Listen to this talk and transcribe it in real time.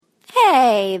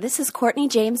Hey, this is Courtney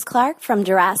James Clark from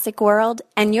Jurassic World,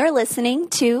 and you're listening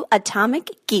to Atomic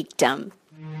Geekdom.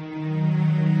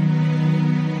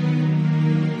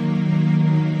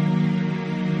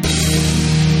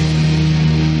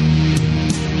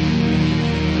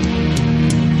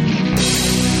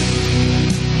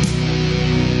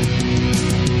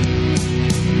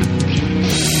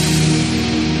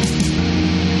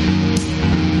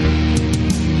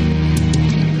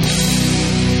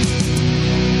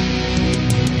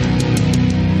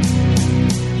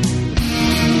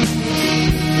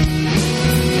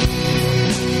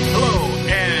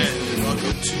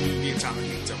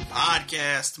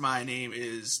 My name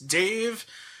is Dave.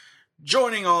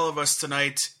 Joining all of us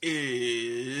tonight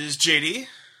is JD.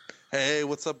 Hey,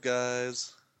 what's up,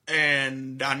 guys?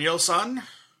 And Daniel-san.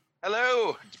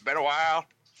 Hello. It's been a while.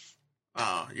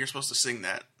 Oh, you're supposed to sing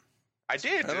that. I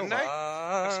did, didn't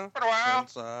I? It's been a while.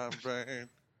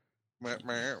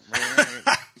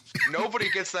 Nobody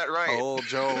gets that right. Old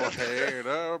Joe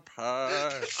Hater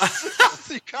Pie.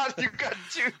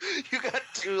 you got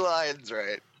two lines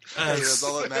right. Hey, that's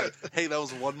all that matters. Hey, that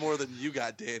was one more than you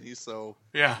got, Danny, so...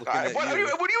 Yeah. What are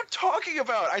you talking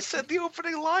about? I said the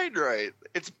opening line right.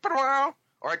 It's been a while.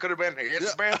 Or I could have been,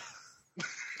 it's been.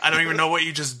 I don't even know what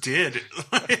you just did.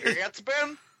 It's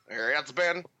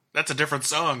been. That's a different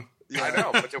song. Yeah. I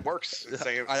know, but it works.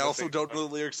 I also don't know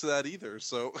the lyrics to that either,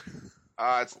 so...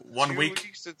 It's 1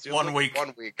 week. 1 week.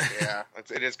 1 week, yeah.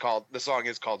 It is called, the song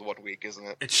is called 1 week, isn't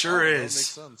it? It sure is. That makes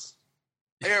sense.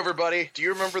 Hey everybody, do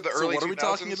you remember the early 2000s? What are we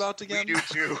talking about again? We do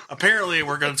too. Apparently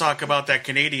we're going to talk about that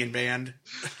Canadian band.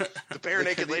 The Bare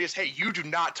Naked Ladies. Hey, you do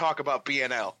not talk about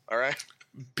BNL, alright?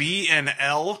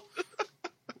 BNL?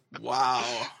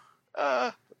 Wow.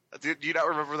 Do you not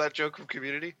remember that joke from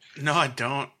Community? No, I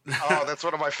don't. Oh, that's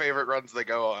one of my favorite runs they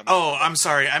go on. Oh, I'm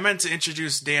sorry. I meant to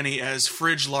introduce Danny as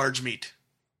Fridge Large Meat.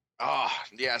 Oh,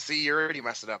 yeah, see, you're already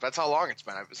messing up. That's how long it's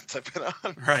been since I've been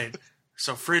on. Right.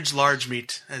 So Fridge Large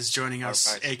Meat is joining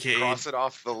us, right. a.k.a. Cross it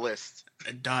off the list.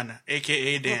 Done,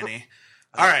 a.k.a. Danny.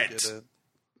 All right.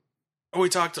 We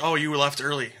talked... Oh, you left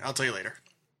early. I'll tell you later.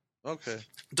 Okay.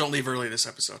 Don't leave early this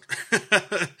episode.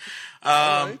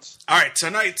 All right.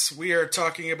 Tonight we are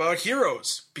talking about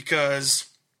Heroes because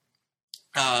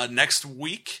next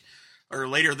week, or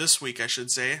later this week, I should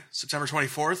say, September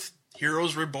 24th,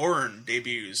 Heroes Reborn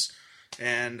debuts.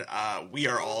 And we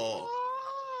are all...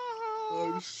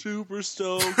 I'm super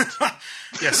stoked.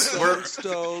 Yes, we're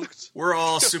stoked. We're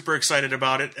all super excited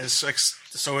about it.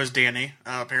 So is Danny.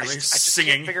 Apparently, I just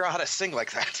singing. can't figure out how to sing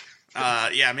like that.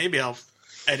 Yeah, maybe I'll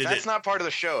edit it. That's not part of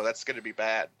the show. That's going to be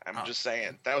bad. I'm just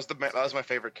saying. That was my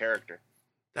favorite character.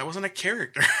 That wasn't a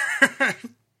character.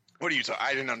 What are you talking?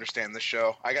 I didn't understand this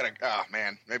show. Oh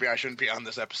man, maybe I shouldn't be on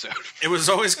this episode. It was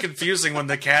always confusing when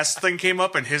the cast thing came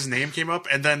up and his name came up,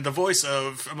 and then the voice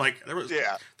of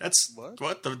that's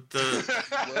what the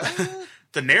What?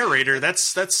 the narrator. That's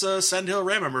Sendhil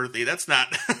Ramamurthy. That's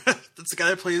not that's the guy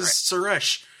that plays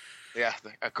Suresh. Yeah,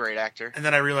 a great actor. And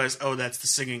then I realized, oh, that's the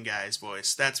singing guy's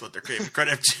voice. That's what they're giving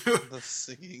credit to. The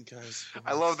singing guy's voice.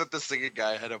 I love that the singing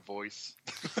guy had a voice.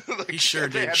 He sure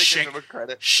did. Had to give him a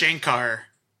credit. Shankar.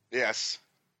 Yes.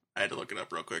 I had to look it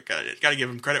up real quick. Got to give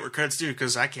him credit where credit's due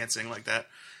because I can't sing like that.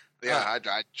 Yeah,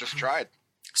 I just tried.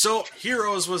 So,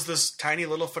 Heroes was this tiny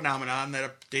little phenomenon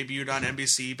that debuted on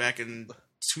NBC back in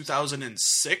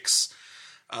 2006.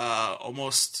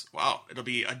 It'll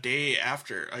be a day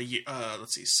after.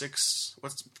 Let's see,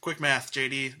 what's quick math,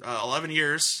 JD? 11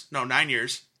 years. No, 9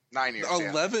 years. 9 years.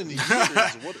 11 years.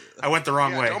 What? I went the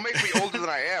wrong way. Don't make me older than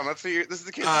I am. This is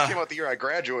the case that came out the year I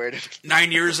graduated.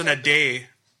 9 years and a day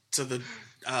to the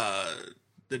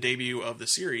debut of the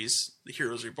series. The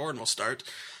Heroes Reborn will start.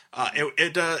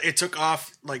 It took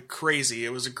off like crazy.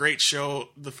 It was a great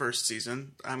show the first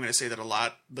season. I'm going to say that a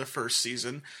lot. The first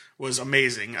season was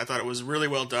amazing. I thought it was really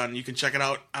well done. You can check it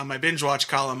out on my binge watch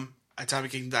column at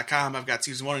TomicKingdom.com. I've got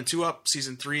season 1 and 2 up.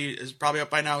 Season 3 is probably up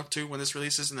by now too when this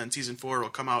releases, and then season 4 will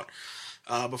come out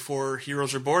before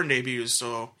Heroes Reborn debuts,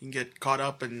 so you can get caught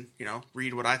up and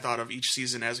read what I thought of each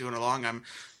season as we went along. I'm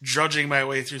drudging my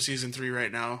way through season 3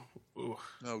 right now. Ooh.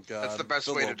 Oh god, that's the best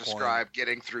way to describe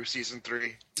getting through season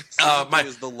 3. Season 3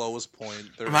 is the lowest point.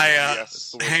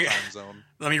 It's the worst time zone.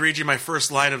 Let me read you my first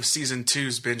line of season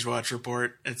 2's binge watch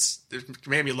report. It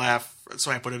made me laugh,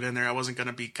 so I put it in there. I wasn't going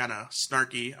to be kind of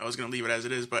snarky. I was going to leave it as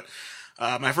it is, but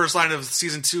my first line of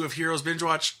season 2 of Heroes binge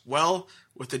watch. Well,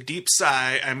 with a deep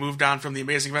sigh, I moved on from the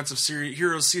amazing events of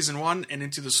Heroes season 1 and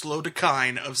into the slow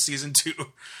decline of season 2.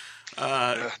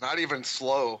 Not even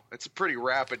slow. It's a pretty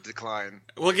rapid decline.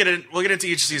 We'll get into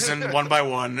each season one by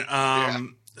one.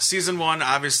 Season 1,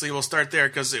 obviously, we'll start there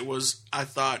because it was, I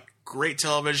thought, great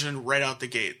television right out the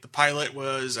gate. The pilot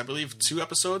was, I believe, 2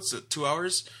 episodes, 2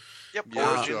 hours. Yep,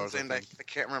 Yeah, Origins, I and I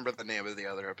can't remember the name of the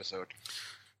other episode.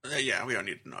 Yeah, we don't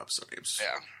need to know episode names.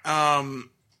 Yeah.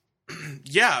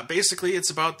 Yeah, basically it's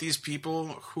about these people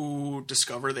who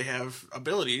discover they have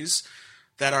abilities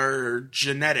that are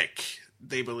genetic,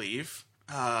 they believe.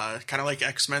 Kind of like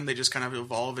X-Men, they just kind of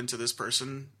evolve into this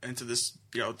person, into this,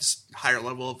 this higher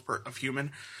level of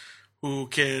human who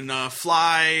can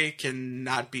fly, can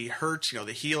not be hurt,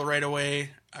 they heal right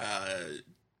away.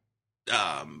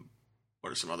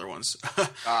 What are some other ones?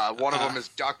 One of them is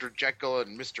Dr. Jekyll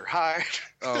and Mr. Hyde.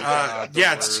 Oh, God,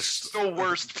 yeah, worst. The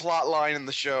worst plot line in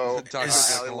the show. Dr. Ali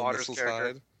Jekyll and Lauder's Mrs.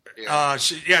 character.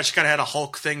 Hyde. Yeah. she kind of had a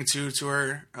Hulk thing to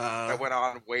her. That went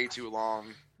on way too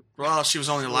long. Well, she was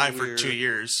only alive for weird. 2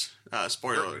 years.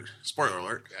 Spoiler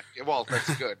alert. Yeah, well,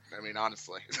 that's good. I mean,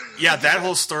 honestly. Yeah, that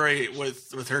whole story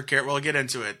with her character. We'll get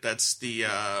into it. That's the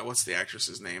what's the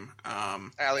actress's name?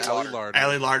 Ali Ali Lauder. Larder.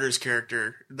 Ali Larder's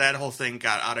character. That whole thing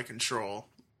got out of control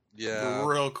Yeah.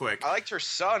 real quick. I liked her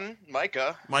son,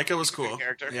 Micah. Micah was cool.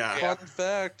 character. Yeah. Yeah. Fun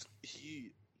fact: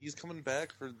 he's coming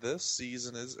back for this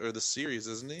season, or the series,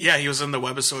 isn't he? Yeah, he was in the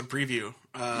webisode preview.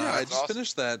 Yeah, I That's just awesome.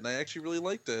 finished that, and I actually really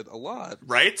liked it a lot.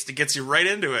 Right? It gets you right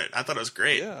into it. I thought it was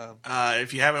great. Yeah.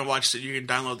 If you haven't watched it, you can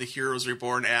download the Heroes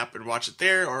Reborn app and watch it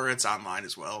there, or it's online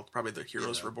as well. Probably the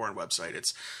Heroes Reborn website.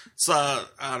 It's I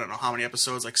don't know how many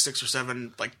episodes, like 6 or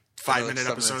 7, like 5-minute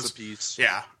 7 episodes. minutes apiece.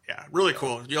 Yeah, really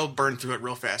cool. You'll burn through it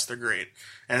real fast. They're great,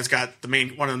 and it's got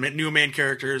one of the new main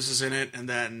characters is in it, and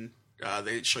then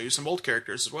they show you some old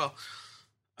characters as well.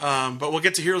 But we'll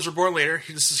get to Heroes Reborn later.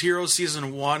 This is Heroes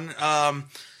Season 1.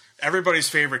 Everybody's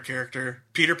favorite character,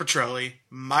 Peter Petrelli,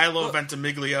 Milo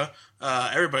Ventimiglia.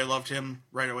 Everybody loved him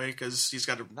right away because he's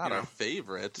got Not our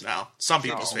favorite. no, some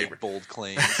people's Make favorite. bold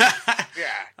claims. Yeah.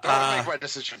 Don't make my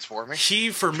decisions for me. He,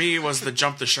 for me, was the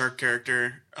Jump the Shark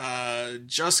character,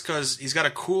 just because he's got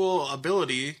a cool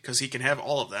ability because he can have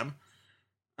all of them.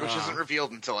 Which isn't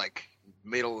revealed until, like,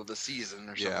 middle of the season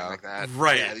or something Yeah. like that.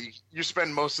 Right. Yeah, you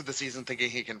spend most of the season thinking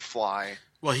he can fly.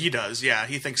 Well, he does, yeah.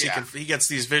 He thinks Yeah. he gets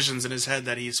these visions in his head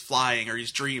that he's flying, or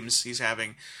these dreams he's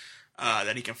having,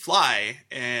 that he can fly,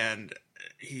 and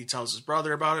he tells his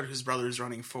brother about it. His brother's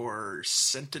running for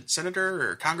senator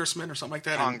or congressman or something like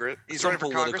that. Congress. He's Some running for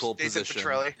Congress. political Nathan position.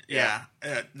 Petrelli. Yeah,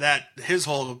 that his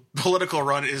whole political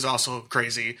run is also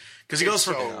crazy because he goes It's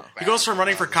from so he goes bad. from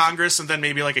running for Congress, and then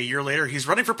maybe like a year later he's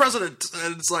running for president,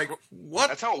 and it's like what?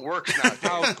 That's how it works now.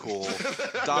 How cool.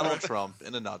 Donald Trump,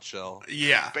 in a nutshell.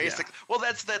 Yeah, Basic. Well,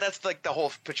 that's like the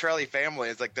whole Petrelli family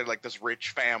is like they're like this rich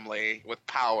family with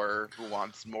power who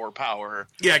wants more power.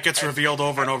 yeah. It gets revealed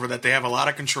over and over that they have a lot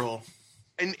of control.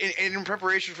 And in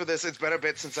preparation for this, it's been a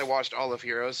bit since I watched all of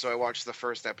Heroes, so I watched the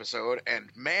first episode, and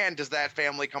man, does that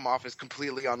family come off as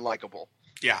completely unlikable.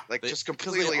 Yeah, Like, They- just 'cause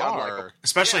completely they unlikable. are.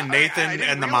 especially Yeah, Nathan I didn't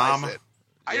and the realize mom. it.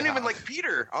 I didn't Yeah. even like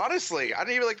Peter, honestly. I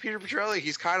didn't even like Peter Petrelli.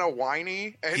 He's kind of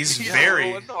whiny. And He's a very-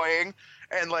 little annoying.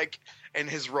 And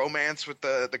his romance with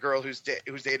the girl who's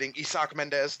dating Isaac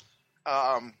Mendez.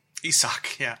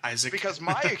 Isaac, yeah, Isaac. Because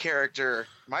my favorite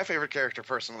character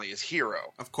personally is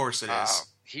Hero. of course it is.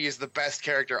 He is the best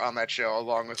character on that show,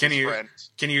 along with Can his you friend.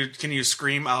 can you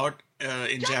scream out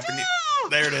in Japanese?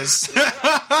 There it is.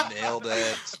 Nailed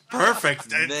it.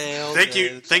 Perfect. Nailed Thank you.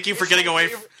 it. Thank you for It's getting my away.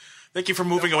 favorite- Thank you for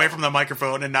moving away from the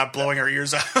microphone and not blowing our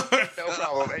ears out. No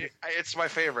problem. It's my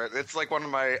favorite. It's like one of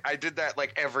my. I did that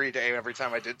like every day, every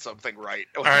time I did something right.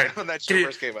 When, All right. when that Can show you-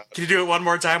 first came out. Can you do it one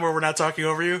more time where we're not talking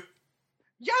over you?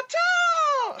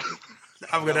 Yatta!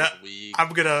 I'm That gonna. was weak. I'm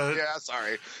gonna. Yeah,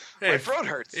 sorry. Hey, My if, throat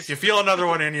hurts. if you feel another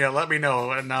one in you, let me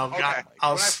know, and I'll. Okay.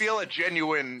 I'll When I feel a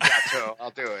genuine yato,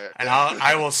 I'll do it. and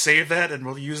I will save that, and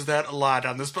we'll use that a lot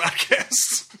on this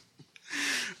podcast.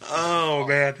 Oh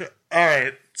man! All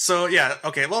right. So yeah.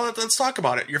 Okay. Well, let's talk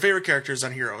about it. Your favorite characters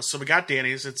on Heroes. So we got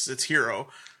Danny's. It's Hero.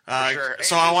 Sure.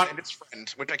 So and, I want and his friend,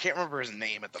 which I can't remember his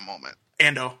name at the moment.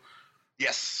 Ando.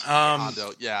 Yes.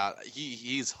 Ando, yeah,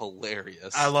 he's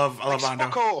hilarious. I love Ando.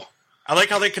 Spoko. I like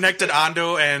how they connected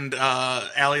Ando and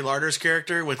Ali Larder's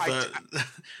character with the.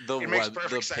 the It makes web, the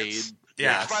perfect paid. sense.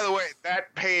 Yeah. By the way,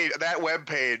 that web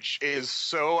page is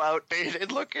so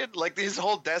outdated looking. Like these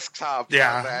whole desktops. on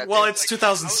Yeah. that. Well, it's like,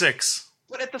 2006.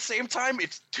 But at the same time,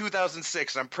 it's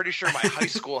 2006, and I'm pretty sure my high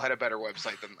school had a better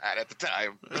website than that at the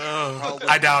time.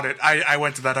 I doubt it. I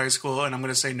went to that high school, and I'm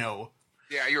going to say no.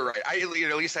 Yeah, you're right. I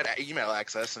at least had email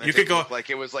access, and You could go- like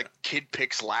it was like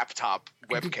KidPix laptop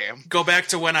webcam. Go back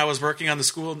to when I was working on the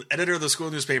school editor of the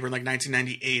school newspaper in like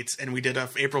 1998, and we did a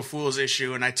April Fool's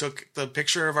issue, and I took the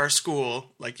picture of our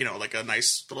school, like like a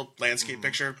nice little landscape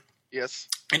picture, Yes.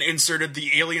 and inserted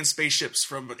the alien spaceships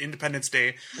from Independence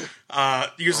Day,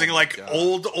 using Oh, like God.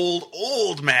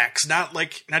 old Macs, not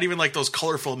even like those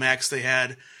colorful Macs they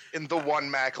had. In the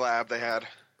one Mac lab they had.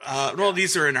 Well,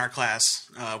 these are in our class.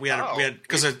 We had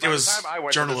because it By was the time I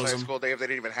went to this high journalism. school, Dave, they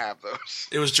didn't even have those.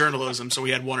 It was journalism, so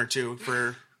we had one or two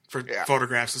for Yeah.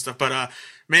 photographs and stuff. But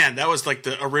man, that was like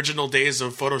the original days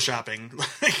of photoshopping.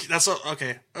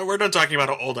 Okay. We're done talking about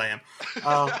how old I am.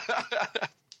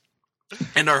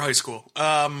 And our high school.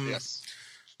 Yes.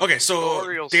 Okay, so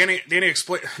Orioles. Danny,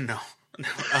 explain. No.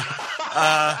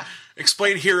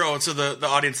 Explain Hero to the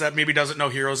audience that maybe doesn't know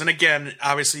Heroes. And again,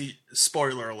 obviously,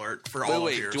 spoiler alert for all of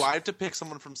Wait, Heroes. do I have to pick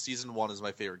someone from season 1 as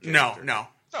my favorite No, character? no,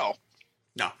 No.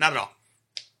 not at all.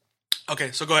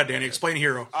 Okay, so go ahead, Danny. Explain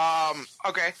Hero.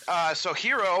 Okay. So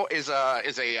Hiro is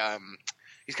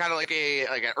he's kind of like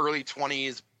an early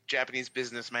 20s Japanese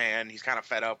businessman. He's kind of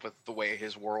fed up with the way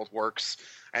his world works.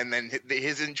 And then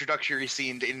his introductory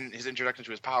scene in his introduction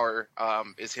to his power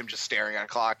is him just staring at a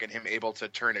clock and him able to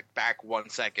turn it back 1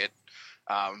 second.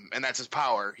 And that's his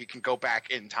power. He can go back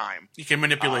in time. You can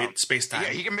manipulate space-time. Yeah,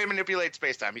 he can manipulate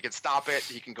space-time. He can stop it.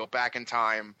 He can go back in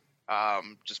time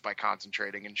just by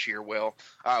concentrating in sheer will,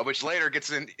 which later gets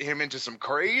him into some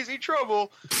crazy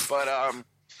trouble. But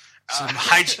Some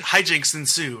hijinks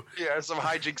ensue. yeah, some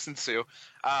hijinks ensue.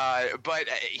 But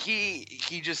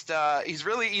he's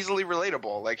really easily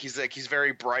relatable. He's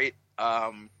very bright.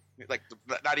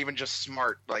 Not even just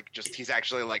smart. He's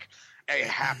actually like a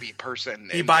happy person.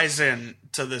 He And buys in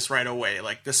to this right away.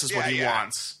 Like, this is what he Yeah.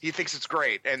 wants. He thinks it's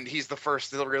great, and he's the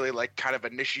first to really like kind of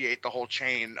initiate the whole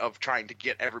chain of trying to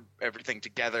get everything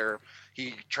together.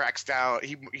 He tracks down.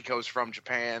 He goes from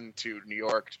Japan to New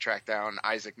York to track down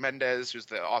Isaac Mendez, who's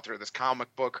the author of this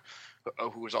comic book,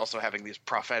 who is also having these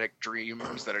prophetic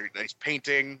dreams that he's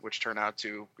painting, which turn out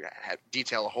to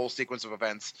detail a whole sequence of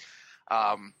events,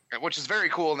 which is very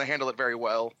cool, and they handle it very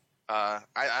well.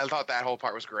 I thought that whole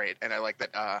part was great, and I like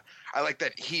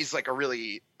that he's like a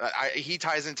really he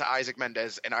ties into Isaac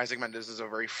Mendez, and Isaac Mendez is a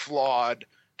very flawed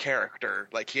character.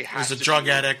 Like he's a drug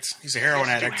addict. He's a heroin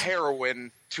he has to do addict.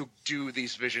 heroin to do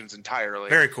these visions entirely.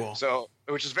 Very cool. So,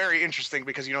 which is very interesting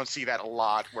because you don't see that a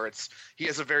lot. Where he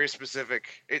has a very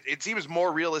specific. It seems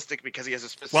more realistic because he has a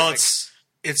specific. Well,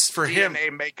 it's for him.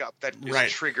 DNA makeup that is Right.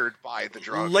 triggered by the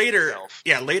drug Later, itself.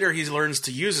 later he learns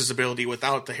to use his ability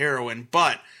without the heroin,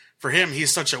 but for him,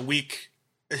 he's such a weak.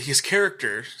 His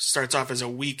character starts off as a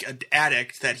weak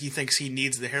addict that he thinks he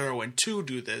needs the heroin to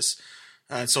do this,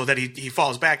 so that he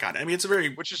falls back on it. I mean, it's a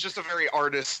very Which is just a very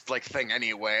artist like thing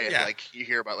anyway. Yeah. Like you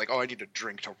hear about I need to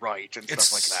drink to write and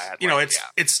stuff like that. You know, Like,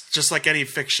 it's just like any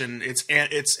fiction.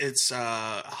 It's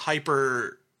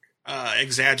hyper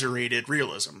exaggerated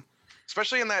realism.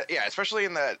 especially in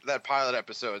that pilot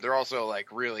episode. They're also like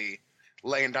really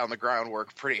laying down the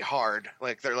groundwork pretty hard.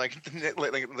 Like they're like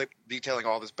detailing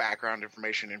all this background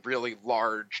information in really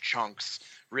large chunks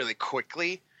really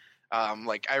quickly.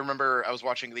 Like I remember I was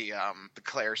watching the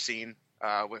Claire scene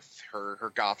with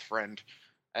her goth friend,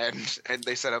 and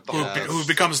they set up the Who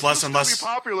becomes less and less be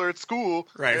popular at school,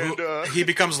 right. And, He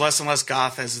becomes less and less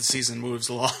goth as the season moves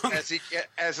along.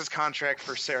 as his contract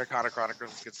for Sarah Connor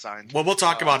Chronicles gets signed. Well, we'll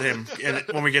talk about him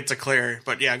when we get to Claire.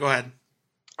 But yeah, go ahead.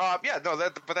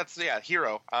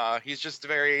 Hero. He's just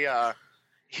very.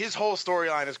 His whole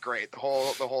storyline is great. The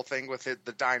whole thing with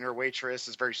the diner waitress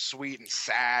is very sweet and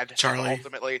sad. Charlie. And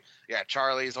ultimately,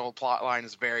 Charlie's whole plot line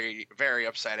is very, very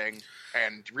upsetting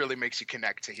and really makes you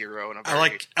connect to Hero. In a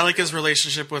very, I like his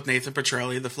relationship with Nathan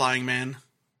Petrelli, the Flying Man.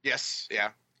 Yes,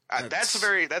 yeah. That's a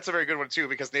very good one too,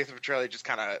 because Nathan Petrelli just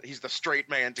kind of he's the straight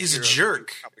man. To He's a Hero's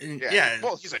jerk. Yeah.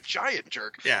 Well, he's a giant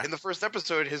jerk. Yeah. In the first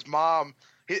episode, his mom,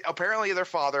 apparently their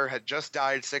father had just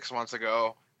died 6 months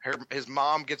ago. His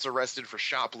mom gets arrested for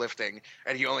shoplifting,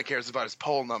 and he only cares about his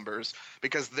poll numbers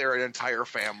because they're an entire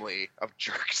family of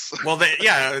jerks. Well,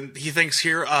 he thinks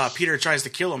Peter tries to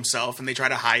kill himself, and they try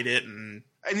to hide it, and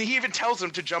he even tells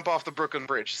him to jump off the Brooklyn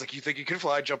Bridge. He's like, "You think you can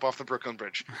fly? Jump off the Brooklyn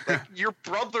Bridge." Like, your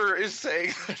brother is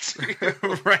saying that to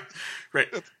you. right.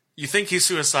 You think he's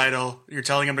suicidal? You're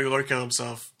telling him to go kill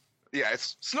himself. Yeah,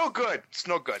 it's no good. It's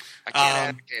no good. I can't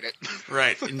advocate it.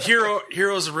 Right. And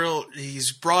Hero's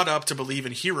he's brought up to believe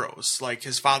in heroes. Like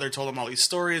his father told him all these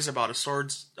stories about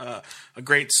a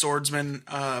great swordsman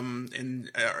in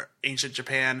ancient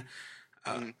Japan.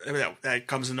 That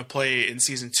comes into play in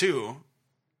season 2.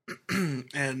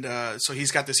 And so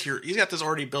he's got this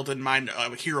already built in mind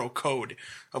hero code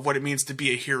of what it means to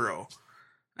be a hero.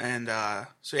 And it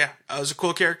was a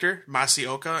cool character,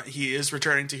 Masioka. He is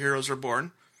returning to Heroes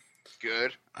Reborn.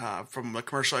 Good. From the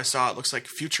commercial I saw, it looks like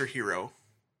Future Hero.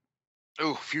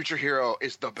 Ooh, Future Hero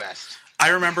is the best. I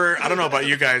remember, I don't know about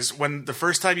you guys, when the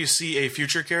first time you see a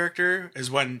Future character is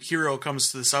when Hero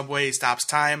comes to the subway, he stops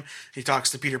time, he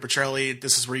talks to Peter Petrelli.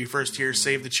 This is where you first hear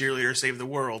 "Save the cheerleader, save the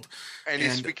world," And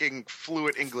he's speaking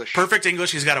fluent English. perfect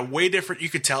English. He's got a way different. You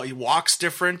could tell he walks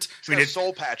different. He's got a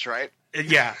soul patch, right?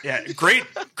 Yeah.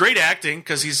 Great acting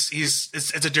because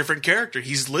it's a different character.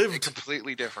 He's lived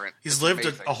Completely different. He's lived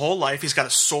a whole life. He's got a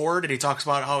sword, and he talks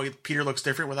about how Peter looks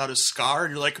different without his scar.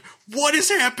 And you're like, "What is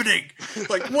happening?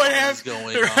 Like, what is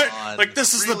going on? Like,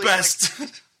 this is Really, the best."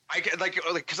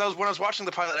 Because when I was watching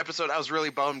the pilot episode, I was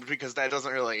really bummed because that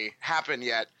doesn't really happen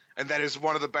yet, and that is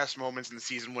one of the best moments in the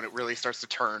season when it really starts to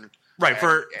turn. Right,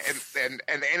 And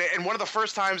one of the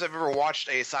first times I've ever watched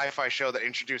a sci-fi show that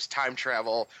introduced time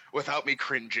travel without me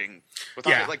cringing,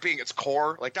 without it like being its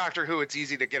core. Like Doctor Who, it's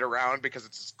easy to get around because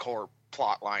its core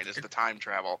plot line is the time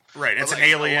travel. Right, But it's like, an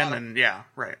alien, when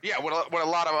a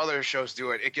lot of other shows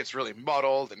do it, it gets really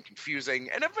muddled and confusing,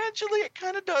 and eventually it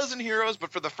kind of does in Heroes.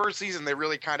 But for the first season, they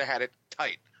really kind of had it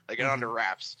tight, like it under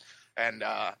wraps, and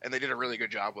they did a really good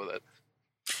job with it.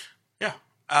 Yeah.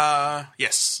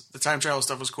 Yes, the time travel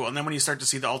stuff was cool. And then when you start to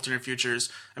see the alternate futures,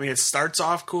 I mean, it starts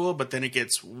off cool, but then it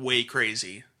gets way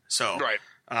crazy. So,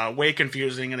 way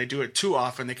confusing, and they do it too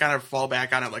often. They kind of fall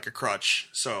back on it like a crutch.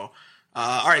 So,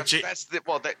 all right,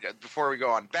 before we go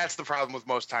on, that's the problem with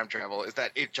most time travel is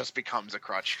that it just becomes a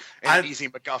crutch and an easy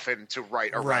MacGuffin to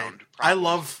write around. I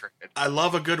love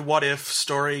a good what if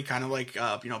story, kind of like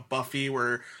Buffy,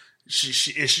 where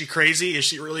is she crazy? Is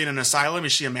she really in an asylum?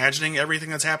 Is she imagining everything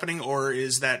that's happening, or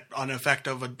is that an effect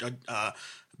of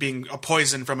being a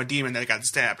poison from a demon that got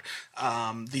stabbed?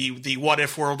 The what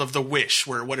if world of The Wish,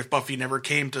 where what if Buffy never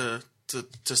came to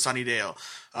Sunnydale?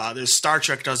 There's Star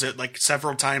Trek does it like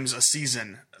several times a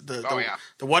season. The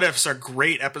what ifs are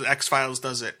great. X-Files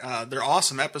does it. They're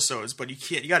awesome episodes,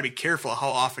 but you got to be careful how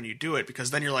often you do it,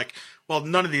 because then you're like, well,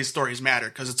 none of these stories matter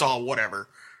because it's all whatever.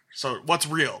 So what's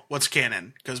real? What's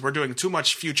canon? Because we're doing too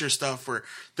much future stuff where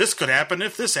this could happen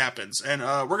if this happens. And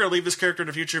we're going to leave this character in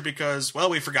the future because, well,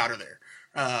 we forgot her there.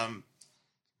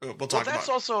 We'll talk about that's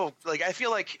also, like, I feel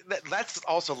like that's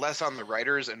also less on the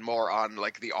writers and more on,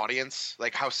 like, the audience.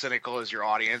 Like, how cynical is your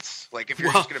audience? Like, if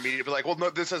you're just going to immediately be like, well,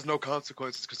 no, this has no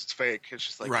consequences because it's fake. It's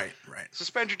just like, right.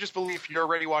 Suspend your disbelief. You're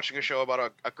already watching a show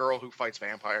about a girl who fights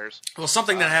vampires. Well,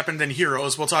 something that happened in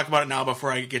Heroes, we'll talk about it now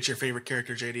before I get your favorite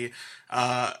character, JD.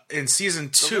 In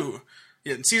season 2,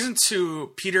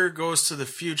 Peter goes to the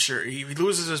future. He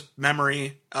loses his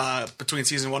memory between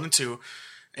season 1 and 2.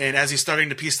 And as he's starting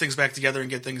to piece things back together and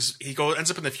get things, he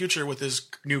ends up in the future with his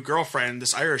new girlfriend,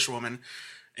 this Irish woman.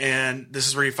 And this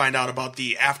is where you find out about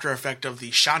the after effect of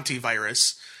the Shanti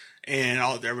virus. And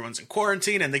everyone's in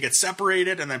quarantine and they get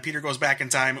separated. And then Peter goes back in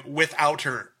time without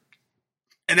her.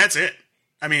 And that's it.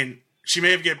 I mean, she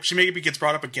maybe gets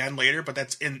brought up again later,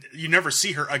 but you never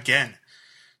see her again.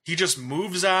 He just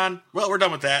moves on. Well, we're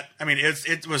done with that. I mean,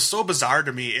 it was so bizarre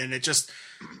to me, and it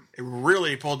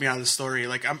really pulled me out of the story.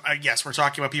 Like, yes, we're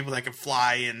talking about people that can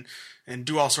fly and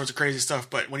do all sorts of crazy stuff,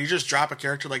 but when you just drop a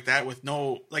character like that with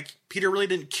Peter really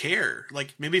didn't care.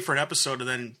 Like, maybe for an episode, and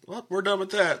then, well, we're done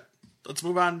with that. Let's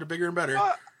move on to bigger and better.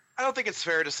 I don't think it's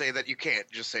fair to say that you can't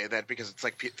just say that because it's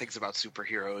like things about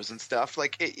superheroes and stuff.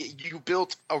 Like, you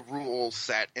built a rule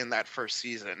set in that first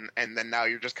season, and then now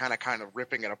you're just kind of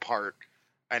ripping it apart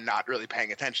and not really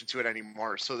paying attention to it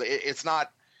anymore. So it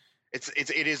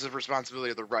is a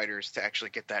responsibility of the writers to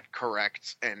actually get that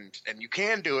correct, and you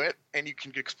can do it, and you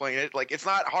can explain it. Like, it's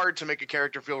not hard to make a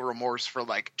character feel remorse for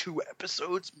like 2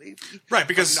 episodes, maybe. Right,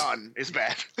 because none is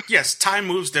bad. Yes, time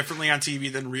moves differently on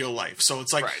TV than real life. So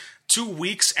it's like 2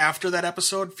 weeks after that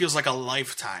episode feels like a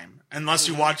lifetime, unless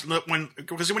you watch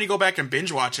because when you go back and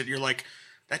binge watch it, you're like,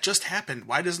 that just happened.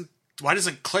 Why doesn't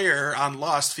Claire on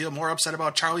Lost feel more upset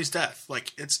about Charlie's death?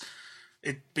 Like,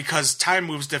 because time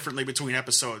moves differently between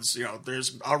episodes. You know,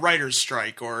 there's a writer's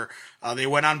strike, or they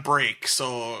went on break,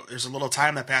 so there's a little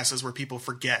time that passes where people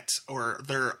forget, or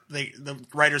the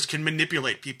writers can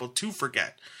manipulate people to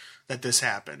forget that this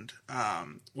happened,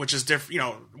 which is different. You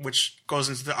know, which goes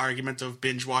into the argument of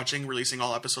binge watching, releasing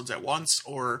all episodes at once,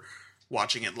 or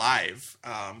watching it live,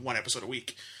 1 episode a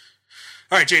week.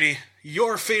 All right, JD,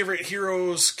 your favorite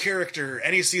Heroes character,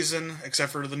 any season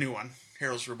except for the new one,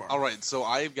 Heroes Reborn. All right, so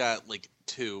I've got like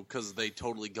 2 because they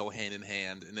totally go hand in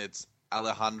hand, and it's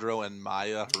Alejandro and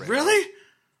Maya Herrera. Really?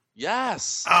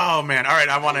 Yes. Oh man! All right,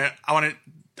 I want to.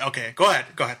 Okay, go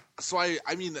ahead. So I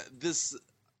mean,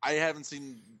 I haven't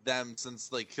seen them since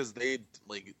because they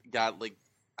got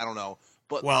I don't know.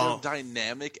 But their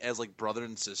dynamic as brother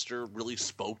and sister really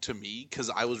spoke to me because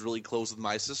I was really close with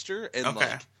my sister, and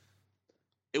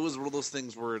it was one of those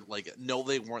things where, like, no,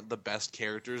 they weren't the best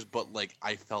characters, but, like,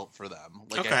 I felt for them.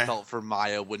 Like, Okay. I felt for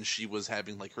Maya when she was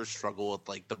having, like, her struggle with,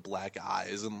 like, the black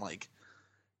eyes, and, like,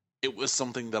 it was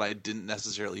something that I didn't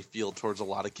necessarily feel towards a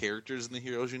lot of characters in the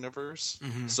Heroes universe.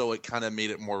 Mhm. So it kind of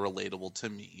made it more relatable to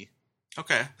me.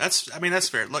 Okay, that's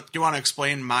fair. Look, you want to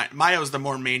explain Maya was the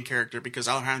more main character because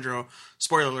Alejandro,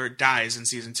 spoiler alert, dies in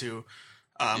season 2.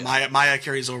 Maya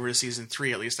carries over to season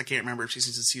 3 at least. I can't remember if she's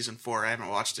in season 4. I haven't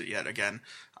watched it yet again,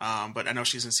 but I know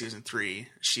she's in season 3.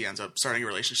 She ends up starting a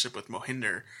relationship with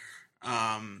Mohinder.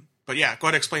 But yeah, go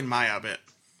ahead and explain Maya a bit.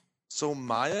 So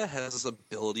Maya has this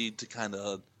ability to kind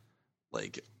of,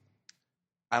 like,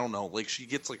 I don't know, like, she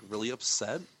gets, like, really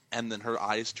upset, and then her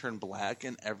eyes turn black,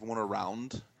 and everyone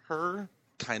around her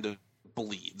kind of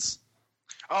bleeds.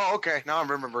 Oh, okay. Now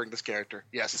I'm remembering this character.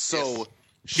 Yes. So,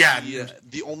 Yeah.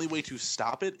 the only way to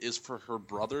stop it is for her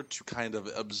brother to kind of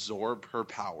absorb her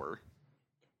power.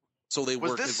 So they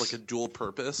work as, like, a dual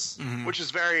purpose. Mhm. Which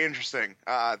is very interesting.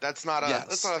 That's not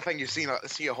a thing you see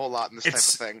a whole lot in this type of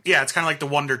thing. Yeah, it's kind of like the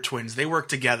Wonder Twins. They work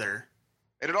together.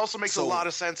 And it also makes a lot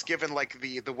of sense given, like,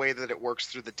 the way that it works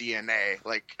through the DNA.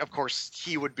 Like, of course,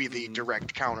 he would be the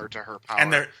direct counter to her power.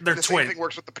 And they're the twins. same thing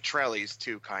works with the Petrellis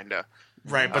too, kind of.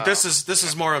 Right, but this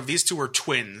is more of these two are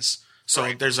twins.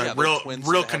 So there's a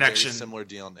real connection. Very similar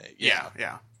DNA. Yeah.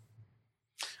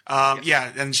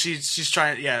 And she's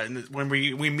trying. Yeah, and when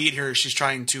we meet her, she's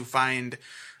trying to find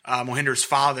Mohinder's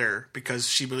father because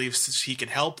she believes that he can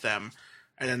help them.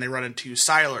 And then they run into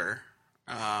Sylar,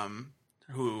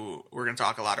 who we're going to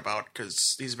talk a lot about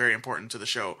because he's very important to the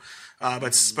show.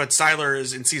 But Sylar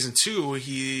is in season 2.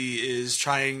 He is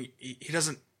trying.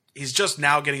 He's just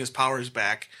now getting his powers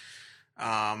back.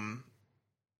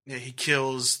 He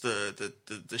kills the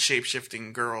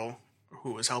shape-shifting girl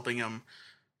who was helping him.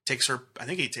 I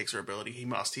think he takes her ability. He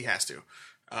has to.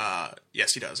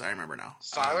 Yes, he does. I remember now.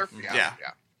 Sylar? Yeah.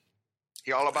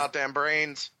 He all about damn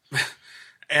brains.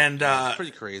 And it's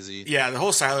pretty crazy. Yeah, the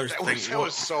whole Sylar thing. That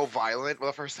was so violent. Well,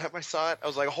 the first time I saw it, I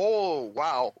was like, "Oh,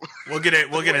 wow." We'll get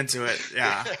into it.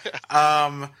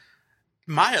 Yeah.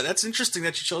 Maya, that's interesting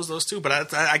that you chose those two,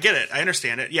 but I get it. I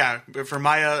understand it. Yeah, but for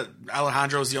Maya,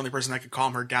 Alejandro is the only person that could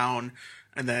calm her down.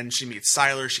 And then she meets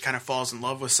Sylar. She kind of falls in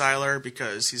love with Sylar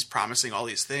because he's promising all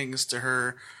these things to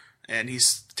her, and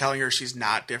he's telling her she's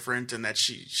not different and that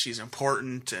she's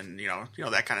important, and you know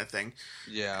that kind of thing.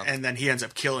 Yeah. And then he ends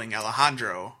up killing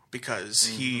Alejandro because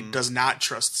he does not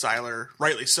trust Sylar.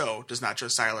 Rightly so, does not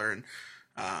trust Sylar.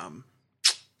 And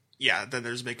then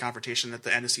there's a big confrontation at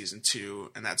the end of season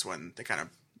 2, and that's when they kind of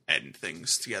end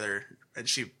things together. And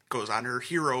she goes on her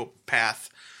hero path.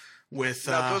 With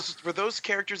were those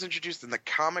characters introduced in the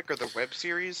comic or the web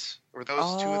series? Were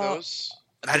those two of those?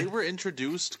 They were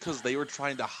introduced because they were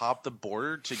trying to hop the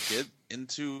border to get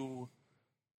into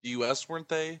the U.S., weren't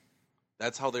they?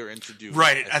 That's how they were introduced.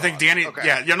 Right. I think Danny... Okay.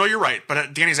 Yeah, no, you're right.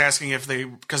 But Danny's asking if they...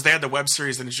 Because they had the web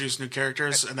series that introduced new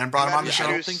characters and then brought them on the show.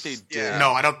 I don't think they did. Yeah.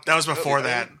 No, I don't... That was before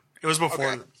that. It was before...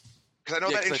 Okay. Because I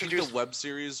know that introduced... I think the web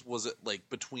series was like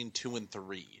between 2 and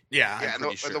 3. Yeah. Yeah, and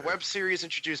the web series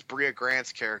introduced Bria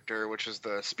Grant's character, which is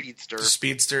the speedster. The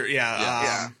speedster,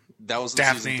 yeah. That was in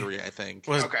Daphne. season 3, I think.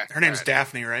 Her name's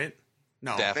Daphne, right?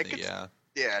 No. Daphne, yeah.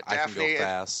 Yeah, Daphne. I can go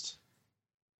fast.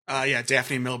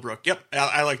 Daphne Millbrook. Yep,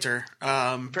 I liked her.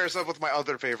 Pairs up with my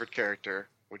other favorite character,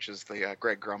 which is the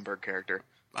Greg Grunberg character.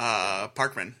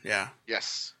 Parkman, yeah.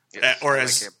 Yes. Or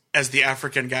as the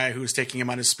African guy who's taking him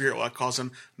on his spirit walk calls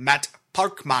him, Matt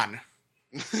Parkman.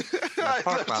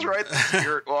 That's right, the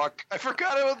spirit walk. I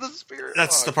forgot about the spirit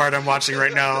That's walk. the part I'm watching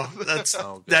right now. That's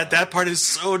that part is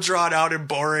so drawn out and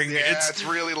boring. Yeah, it's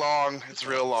really long. It's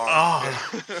real long.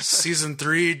 Oh, season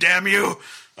 3, damn you.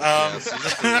 Season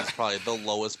 3 is probably the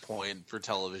lowest point for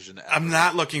television ever. I'm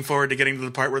not looking forward to getting to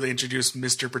the part where they introduce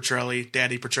Mr. Petrelli,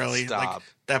 Daddy Petrelli. Stop. Like,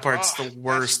 that part's the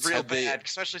worst. Real bad,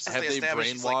 especially since they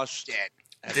established he's like dead.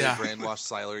 Have they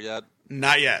brainwashed Sylar yet?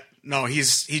 Not yet. No, he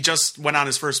just went on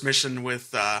his first mission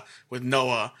with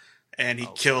Noah, and he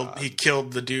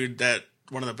killed the dude that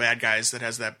one of the bad guys that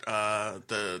has that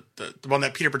the one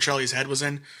that Peter Petrelli's head was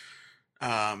in.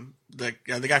 The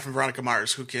guy from Veronica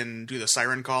Mars who can do the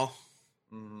siren call.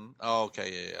 Mm-hmm. Oh,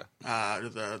 okay, yeah.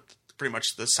 The pretty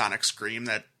much the sonic scream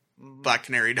that Black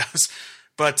Canary does.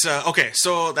 But okay,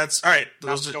 so that's all right.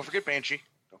 Don't forget Banshee.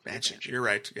 Banshee. You're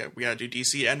right. Yeah, we gotta do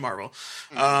DC and Marvel.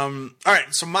 All right,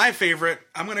 so my favorite,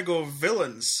 I'm gonna go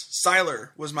villains. Sylar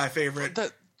was my favorite.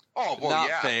 Not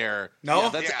fair. No,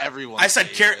 that's everyone. I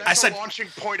said That's the launching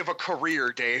point of a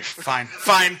career, Dave. Fine.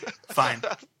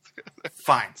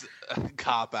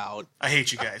 Cop out. I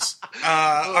hate you guys.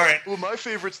 All right. Well, my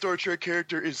favorite Star Trek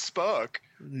character is Spock.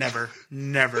 Never.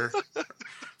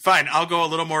 Fine, I'll go a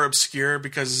little more obscure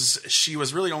because she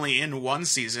was really only in one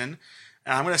season.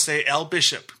 And I'm going to say Elle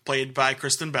Bishop, played by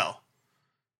Kristen Bell.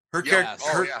 Her Yes.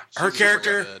 her She's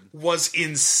character really good. was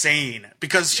insane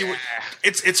because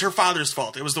it's her father's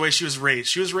fault. It was the way she was raised.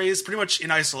 She was raised pretty much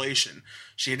in isolation.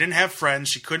 She didn't have friends.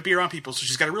 She couldn't be around people, so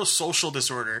she's got a real social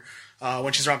disorder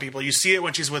when she's around people. You see it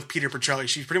when she's with Peter Petrelli.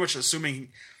 She's pretty much assuming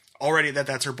already that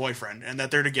that's her boyfriend and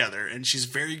that they're together. And she's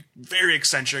very, very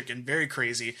eccentric and very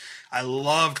crazy. I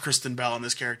loved Kristen Bell in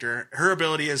this character. Her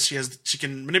ability is she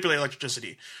can manipulate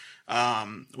electricity.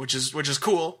 Which is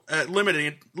cool.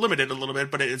 Limited a little bit,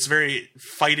 but it's very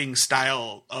fighting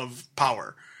style of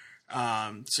power.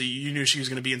 So you knew she was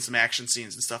going to be in some action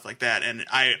scenes and stuff like that. And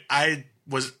I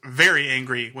was very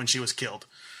angry when she was killed.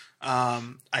 I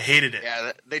hated it.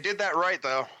 Yeah, they did that right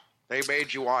though. They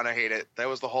made you want to hate it. That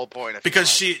was the whole point. Because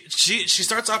she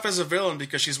starts off as a villain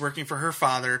because she's working for her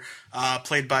father,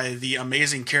 played by the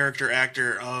amazing character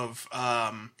actor of.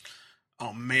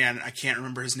 Oh man, I can't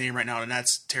remember his name right now, and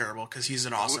that's terrible because he's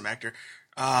an awesome actor.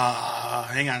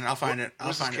 Hang on, I'll find it.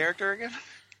 What's his character again?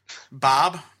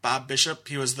 Bob Bishop.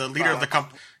 He was the leader of the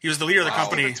He was the leader of the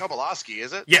company. Steven Tobolowsky,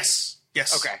 is it? Yes.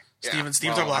 Okay. Yeah.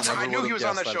 Steven Tobolowsky. I knew he was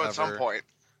on that guessed show that at some ever. point.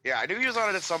 Yeah, I knew he was on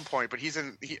it at some point, but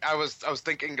I was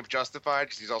thinking of Justified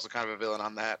because he's also kind of a villain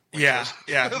on that. Yeah.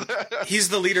 He's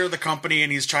the leader of the company,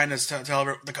 and he's trying to tell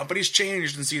everyone, the company's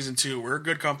changed in season 2. We're a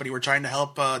good company. We're trying to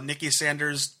help Nikki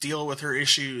Sanders deal with her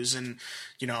issues and,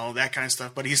 that kind of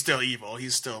stuff. But he's still evil.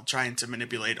 He's still trying to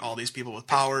manipulate all these people with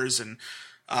powers, and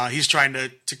he's trying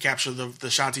to capture the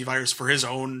Shanti virus for his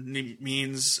own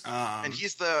means. And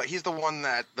he's the one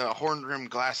that the horn-rimmed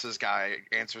glasses guy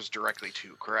answers directly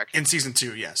to, correct? In season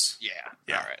 2, yes. Yeah.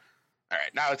 Yeah. All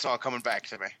right. Now it's all coming back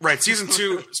to me. Right, season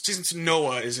 2,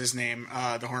 Noah is his name,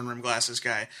 the horn-rimmed glasses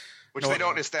guy. Which Noah. they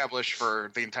don't establish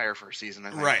for the entire first season, I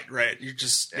think. Right. You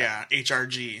just,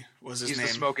 HRG was his He's name.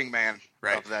 the smoking man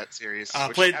Right. of that series.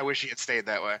 Played- I wish he had stayed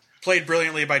that way. Played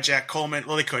brilliantly by Jack Coleman.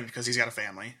 Well, they couldn't because he's got a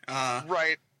family.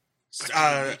 Right.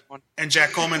 And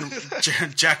Jack Coleman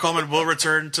will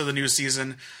return to the new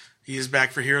season. He is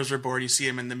back for Heroes Reborn. You see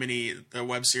him in the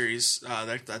web series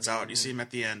that's out. You see him at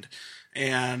the end,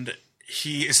 and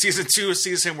season 2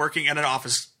 sees him working at an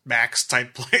Office Max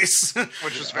type place.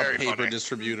 Which is very paper funny.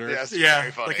 distributor. Yes, Yeah,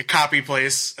 very funny. like a copy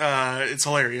place. It's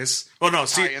hilarious. Well, no,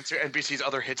 see, Tie into NBC's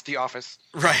other hits, The Office.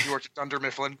 right, He worked under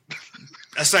Mifflin.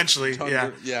 essentially, yeah.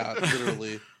 Yeah,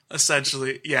 literally.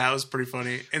 Essentially, yeah, it was pretty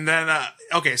funny. And then,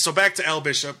 okay, so back to Elle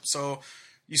Bishop. So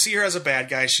you see her as a bad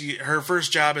guy. Her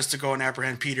first job is to go and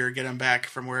apprehend Peter, get him back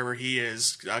from wherever he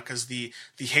is, because the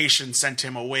Haitian sent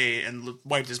him away and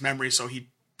wiped his memory so he'd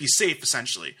be safe,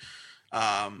 essentially.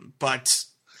 But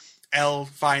Elle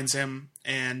finds him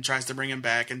and tries to bring him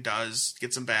back, and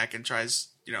gets him back, and tries.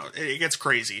 It gets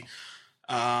crazy.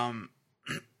 But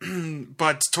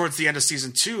towards the end of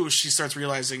season 2, she starts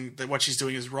realizing that what she's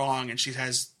doing is wrong, and she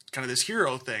has kind of this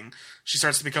hero thing. She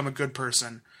starts to become a good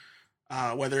person,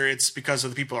 whether it's because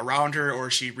of the people around her or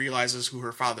she realizes who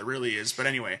her father really is. But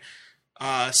anyway,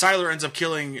 Siler ends up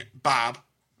killing Bob,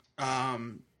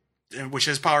 which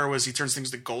his power was he turns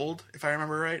things to gold, if I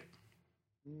remember right.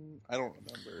 I don't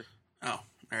remember. Oh,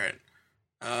 all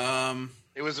right.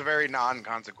 It was a very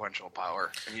non-consequential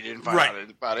power, and you didn't find Right. out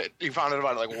about it. You found out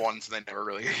about it like once, and they never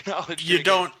really acknowledged it. You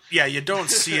again. don't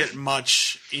see it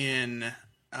much in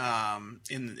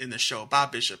the show.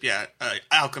 Bob Bishop,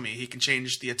 alchemy. He can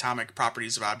change the atomic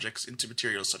properties of objects into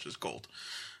materials such as gold.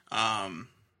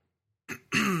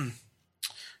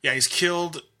 He's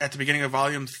killed at the beginning of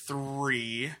Volume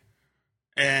 3,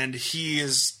 and he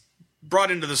is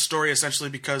brought into the story essentially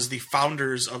because the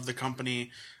founders of the company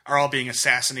are all being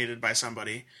assassinated by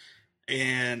somebody.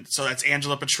 And so that's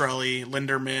Angela Petrelli,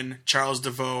 Linderman, Charles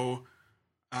DeVoe,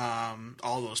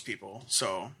 all those people.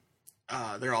 So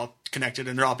they're all connected,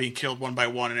 and they're all being killed one by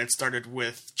one. And it started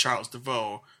with Charles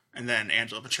DeVoe, and then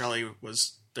Angela Petrelli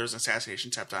there was an assassination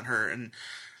attempt on her, and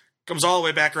comes all the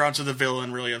way back around to the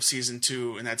villain really of season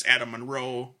 2, and that's Adam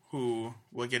Monroe, who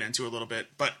we'll get into a little bit.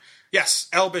 But yes,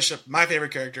 Elle Bishop, my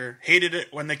favorite character. Hated it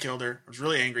when they killed her. I was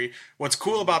really angry. What's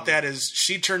cool about that is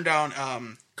she turned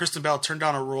down Kristen Bell turned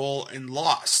down a role in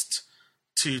Lost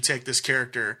to take this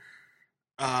character.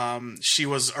 She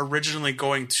was originally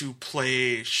going to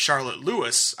play Charlotte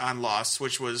Lewis on Lost,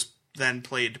 which was then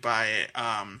played by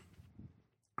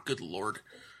good lord,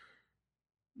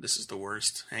 this is the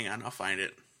worst. Hang on, I'll find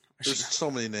it. There's so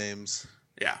many names.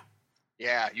 Yeah.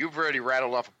 Yeah, you've already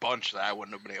rattled off a bunch that I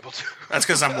wouldn't have been able to. That's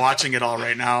because I'm watching it all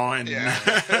right now. And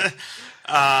Yeah.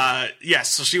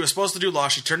 yes, so she was supposed to do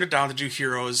Lost. She turned it down to do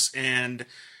Heroes, and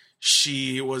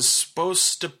She was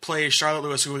supposed to play Charlotte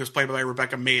Lewis, who was played by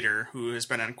Rebecca Mader, who has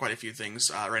been on quite a few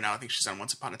things. Right now, I think she's on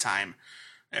Once Upon a Time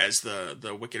as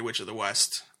the Wicked Witch of the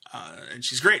West. And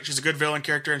she's great. She's a good villain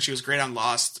character, and she was great on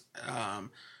Lost.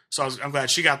 So I'm glad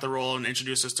she got the role and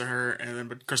introduced us to her.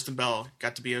 But Kristen Bell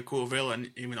got to be a cool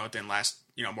villain, even though it didn't last,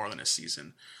 more than a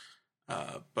season.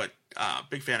 But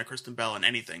big fan of Kristen Bell in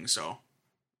anything, so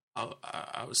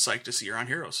I was psyched to see her on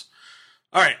Heroes.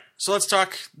 All right, so let's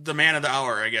talk the man of the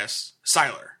hour, I guess,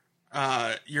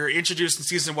 Sylar. You're introduced in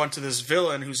season 1 to this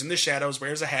villain who's in the shadows,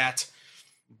 wears a hat,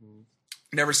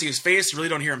 never see his face, you really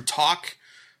don't hear him talk.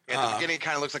 Yeah, at the beginning, it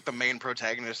kind of looks like the main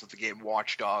protagonist of the game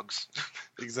Watch Dogs.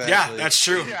 Exactly. Yeah, that's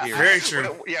true. Yeah. Very true.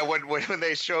 When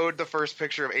they showed the first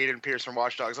picture of Aiden Pierce from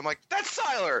Watch Dogs, I'm like, that's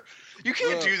Sylar. You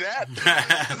can't do that.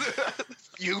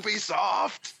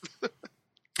 Ubisoft.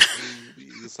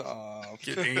 Ubisoft.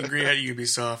 Get angry at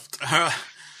Ubisoft.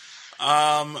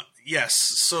 Yes,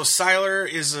 so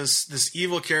Sylar is this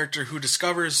evil character who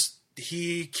discovers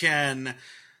he can...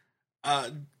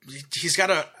 he's got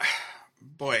a...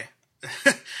 Boy...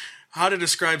 How to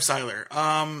describe Sylar?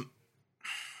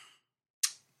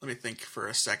 Let me think for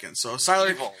a second. So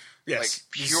Sylar, Evil. yes,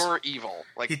 Like pure evil.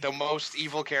 Like the most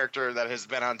evil character that has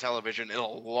been on television in a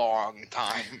long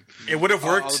time. It would have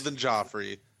worked, Other than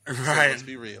Joffrey. So right? let's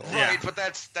be real. Yeah. Right, but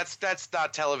that's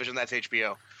not television, that's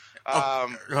HBO.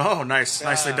 Oh, nice,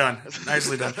 nicely done,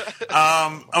 nicely done.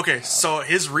 Okay, so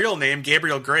his real name,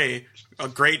 Gabriel Gray, a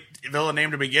great villain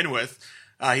name to begin with.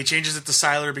 He changes it to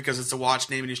Sylar because it's a watch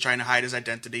name and he's trying to hide his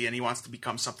identity and he wants to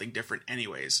become something different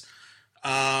anyways.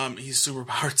 He's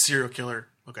superpowered serial killer.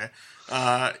 Okay.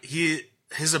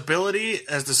 His ability,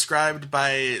 as described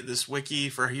by this wiki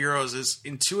for Heroes, is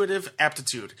intuitive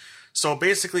aptitude. So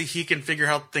basically he can figure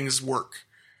out how things work.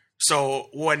 So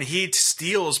when he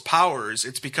steals powers,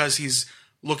 it's because he's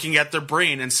looking at their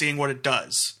brain and seeing what it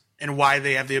does and why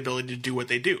they have the ability to do what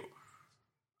they do.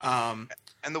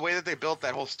 And the way that they built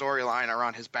that whole storyline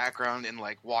around his background in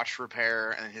like watch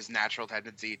repair and his natural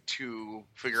tendency to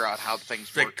figure out how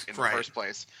things work in the first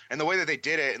place, and the way that they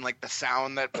did it and like the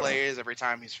sound that plays every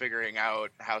time he's figuring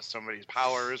out how somebody's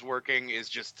power is working is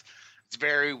just it's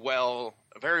very well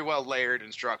layered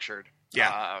and structured.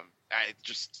 Yeah,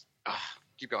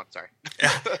 keep going. Sorry.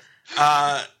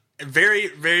 Very,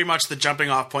 very much the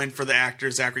jumping off point for the actor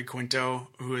Zachary Quinto,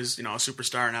 who is a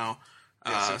superstar now.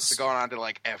 So going on to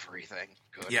like everything.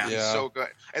 Good. Yeah. So good.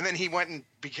 And then he went and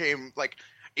became like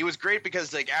it was great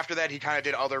because like after that he kind of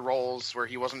did other roles where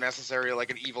he wasn't necessarily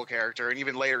like an evil character, and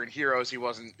even later in Heroes he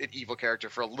wasn't an evil character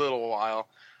for a little while.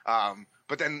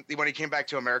 But then when he came back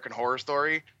to American Horror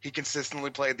Story, he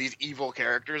consistently played these evil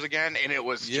characters again, and it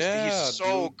was he's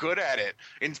so good at it.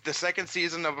 In the second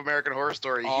season of American Horror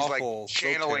Story, he's like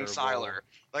channeling Sylar.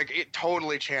 Like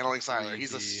totally channeling Sylar.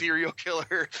 He's a serial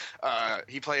killer.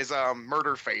 He plays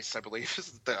Murder Face, I believe,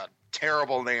 is the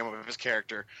terrible name of his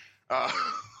character.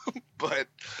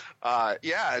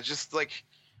 Just like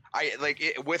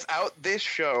without this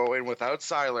show and without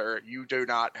Sylar, you do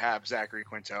not have Zachary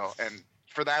Quinto, and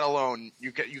for that alone,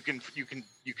 you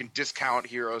can discount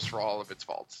Heroes for all of its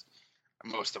faults.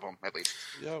 Most of them, at least.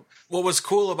 Yep. What was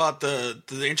cool about the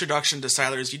introduction to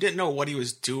Sylar is you didn't know what he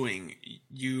was doing.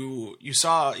 You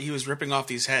saw he was ripping off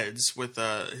these heads with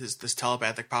this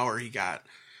telepathic power he got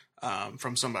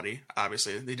from somebody.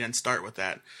 Obviously, they didn't start with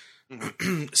that.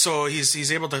 Mm-hmm. So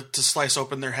he's able to slice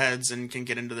open their heads and can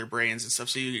get into their brains and stuff.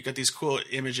 So you get these cool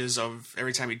images of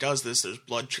every time he does this, there's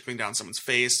blood trickling down someone's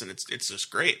face, and it's just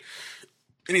great.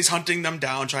 And he's hunting them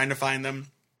down, trying to find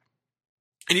them.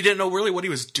 And he didn't know really what he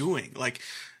was doing. Like,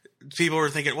 people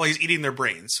were thinking, well, he's eating their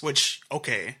brains, which,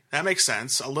 okay, that makes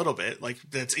sense a little bit. Like,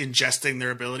 that's ingesting their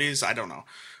abilities. I don't know.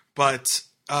 But,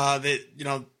 that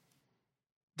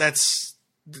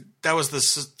was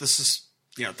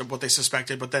what they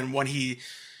suspected. But then when he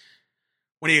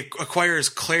acquires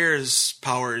Claire's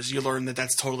powers, you learn that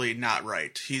that's totally not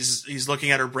right. He's looking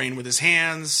at her brain with his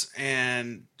hands,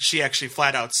 and she actually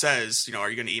flat out says, are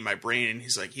you going to eat my brain? And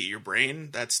he's like, eat your brain?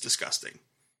 That's disgusting.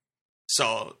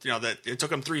 So, that it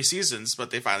took him 3 seasons,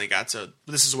 but they finally got to,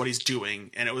 this is what he's doing,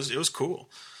 and it was cool.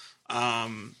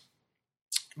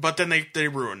 But then they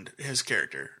ruined his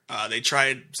character. They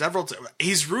tried several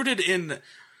he's rooted in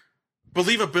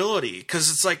believability, because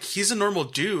it's like he's a normal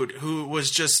dude who was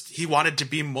just, he wanted to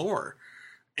be more.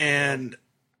 And,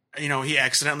 he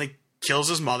accidentally kills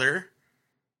his mother.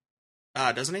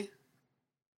 Doesn't he?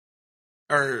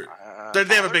 Or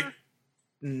they have a big...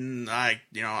 I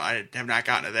have not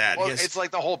gotten to that. Well, it's like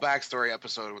the whole backstory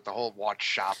episode with the whole watch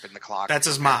shop and the clock. That's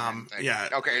his mom. thing. Yeah.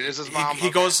 Okay, it is his mom.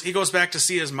 He goes back to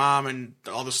see his mom, and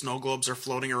all the snow globes are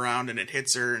floating around, and it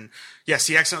hits her. And yes,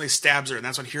 he accidentally stabs her, and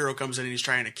that's when Hiro comes in and he's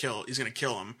going to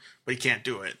kill him, but he can't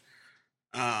do it.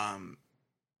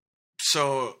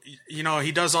 So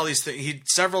he does all these things. He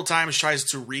several times tries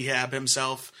to rehab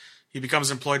himself. He becomes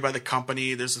employed by the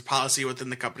company. There's a policy within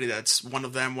the company that's one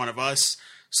of them, one of us.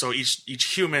 So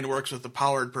each human works with a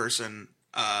powered person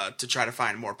to try to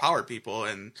find more powered people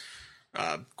and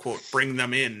quote bring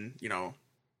them in,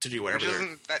 to do whatever.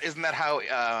 Isn't that how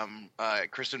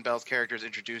Kristen Bell's character is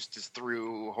introduced? Is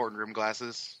through horn rim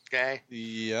glasses guy?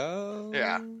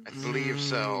 Yeah, I believe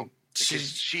so.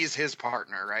 She's his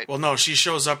partner, right? Well, no, she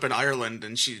shows up in Ireland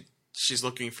and she's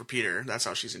looking for Peter. That's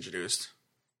how she's introduced.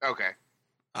 Okay.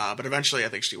 But eventually, I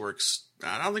think she works.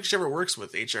 I don't think she ever works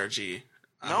with HRG.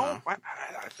 No, I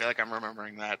feel like I'm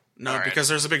remembering that. No, because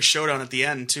there's a big showdown at the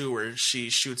end too, where she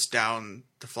shoots down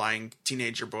the flying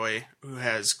teenager boy who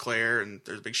has Claire, and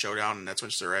there's a big showdown, and that's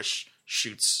when Suresh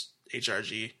shoots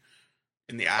HRG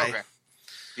in the eye. Okay.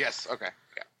 Yes. Okay.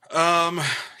 Yeah.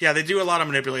 Yeah, they do a lot of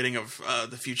manipulating of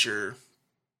the future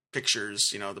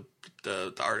pictures.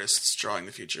 The artists drawing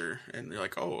the future, and you're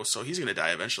like, oh, so he's gonna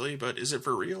die eventually, but is it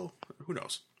for real? Who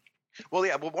knows? Well,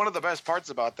 yeah. Well, one of the best parts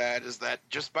about that is that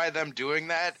just by them doing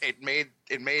that, it made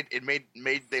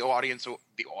the audience aware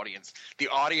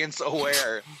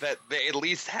that they at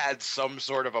least had some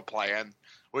sort of a plan,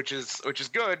 which is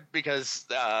good because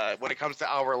when it comes to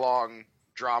hour-long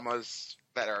dramas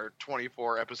that are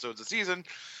 24 episodes a season,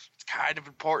 it's kind of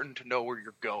important to know where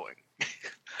you're going,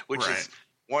 which is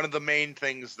one of the main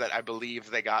things that I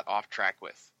believe they got off track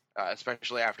with,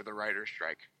 especially after the writer's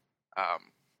strike.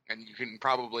 And you can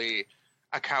probably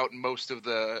account most of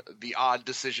the odd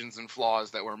decisions and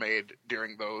flaws that were made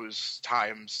during those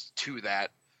times to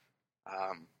that.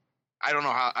 I don't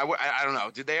know how. I don't know.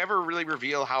 Did they ever really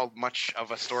reveal how much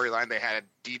of a storyline they had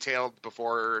detailed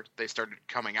before they started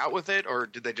coming out with it, or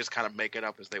did they just kind of make it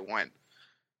up as they went?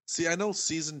 See, I know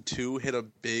season 2 hit a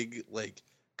big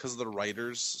because of the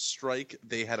writers' strike,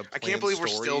 they had a planned I can't believe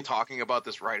story. we're still talking about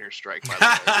this writer's strike, by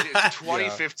the way. It's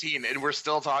 2015, and we're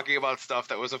still talking about stuff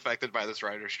that was affected by this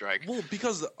writer's strike. Well,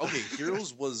 because,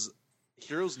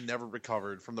 Heroes never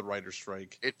recovered from the writer's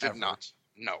strike. It did not.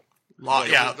 No. It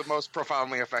was the most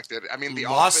profoundly affected. I mean, The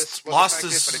Office was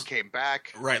affected, but it came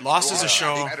back. Right, Lost is a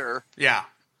show. Better. Yeah.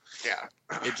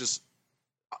 It just...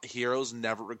 Heroes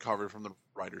never recovered from the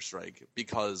writer's strike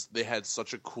because they had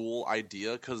such a cool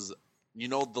idea, because...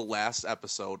 the last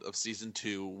episode of season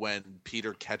 2 when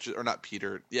Peter catches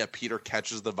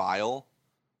the vial?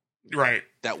 Right.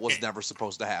 That was never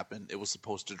supposed to happen. It was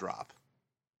supposed to drop.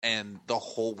 And the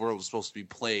whole world was supposed to be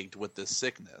plagued with this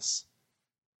sickness.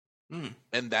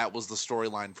 And that was the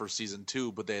storyline for season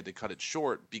 2, but they had to cut it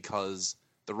short because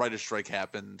the writer's strike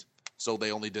happened, so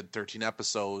they only did 13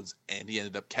 episodes, and he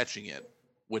ended up catching it,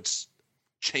 which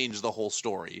changed the whole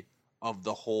story of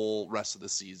the whole rest of the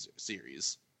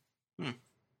series.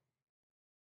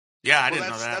 Yeah, I didn't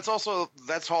know that. That's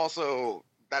also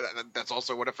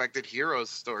what affected Hero's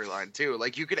storyline too.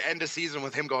 Like, you could end a season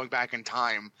with him going back in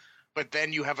time, but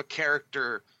then you have a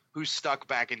character who's stuck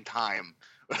back in time.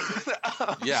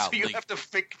 Yeah, so you have to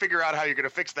figure out how you're going to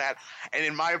fix that. And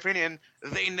in my opinion,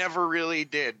 they never really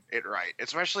did it right.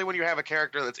 Especially when you have a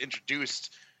character that's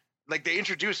introduced, like they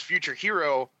introduced future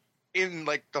Hero in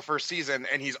like the first season,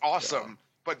 and he's awesome. Yeah.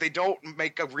 But they don't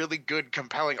make a really good,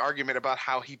 compelling argument about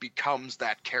how he becomes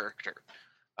that character.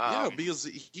 Because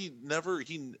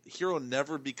Hero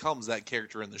never becomes that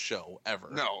character in the show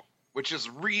ever. No, which is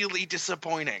really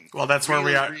disappointing. Well, that's where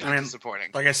we are. Really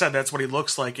disappointing. Like I said, that's what he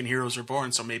looks like in Heroes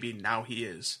Reborn. So maybe now he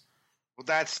is. Well,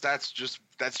 that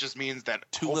just means that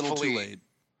too little, too late.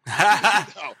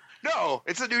 No,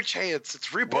 it's a new chance.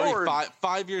 It's reborn.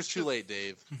 5 years too late,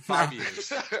 Dave. 5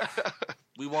 years.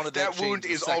 We wanted that wound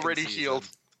is already healed.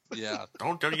 Yeah.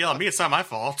 Don't yell at me. It's not my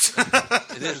fault.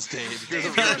 It is, Dave. You're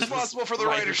responsible for the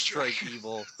writer's strike.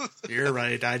 Evil. You're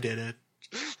right. I did it.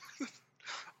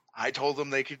 I told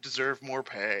them they could deserve more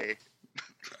pay.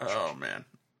 Oh man.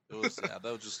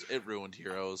 It ruined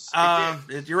Heroes.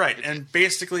 You're right. And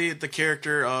basically, the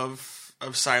character of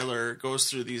Sylar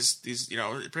goes through these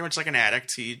pretty much like an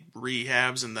addict. He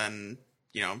rehabs and then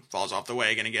falls off the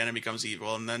wagon again and becomes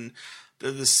evil, and then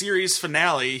the series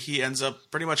finale, he ends up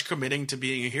pretty much committing to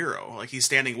being a hero. Like, he's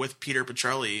standing with Peter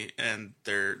Petrelli, and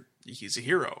he's a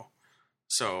hero.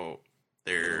 So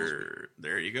there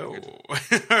you go.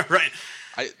 Right.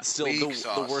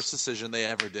 The worst decision they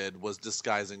ever did was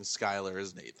disguising Skylar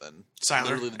as Nathan. Sylar,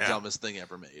 literally the dumbest thing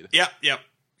ever made. Yep.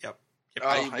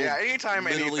 Oh, yeah, anytime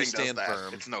literally anything does stand that,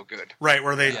 firm. it's no good. Right,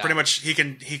 where they Yeah. pretty much he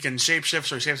can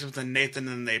shapeshift or shapeshift into Nathan,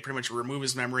 and they pretty much remove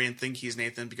his memory and think he's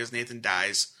Nathan because Nathan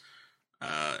dies.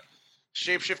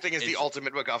 Shapeshifting is the It's-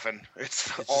 ultimate MacGuffin. It's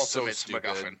the It's just so ultimate stupid.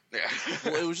 MacGuffin. Yeah.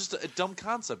 Well, it was just a dumb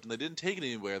concept, and they didn't take it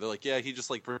anywhere. They're like, yeah, he just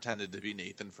like pretended to be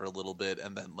Nathan for a little bit,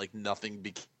 and then like nothing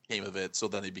became of it. So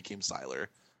then he became Siler,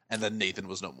 and then Nathan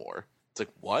was no more. It's like,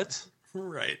 what?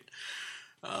 Right.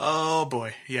 Oh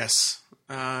boy, yes.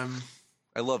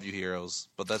 I love you, heroes,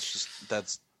 but that's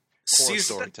poor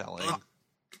Season- storytelling.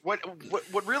 What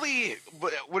really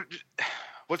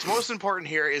what's most important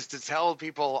here is to tell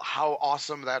people how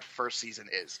awesome that first season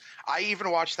is. I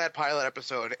even watched that pilot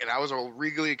episode, and I was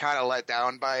really kind of let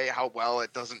down by how well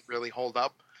it doesn't really hold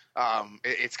up.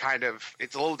 It's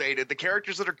a little dated. The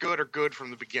characters that are good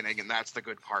from the beginning, and that's the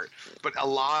good part. But a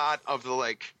lot of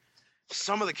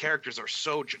some of the characters are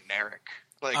so generic.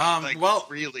 Well-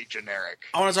 really generic.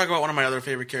 I want to talk about one of my other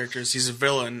favorite characters. He's a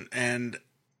villain, and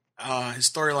his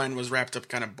storyline was wrapped up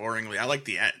kind of boringly. I like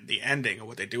the ending of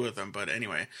what they do with him, but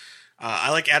anyway, I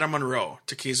like Adam Monroe,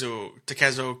 Takezo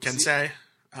Kensei.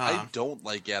 I don't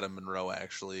like Adam Monroe,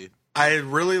 actually. I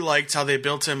really liked how they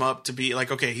built him up to be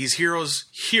like, okay, he's Hero's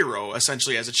hero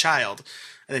essentially as a child,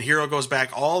 and then Hero goes back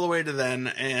all the way to then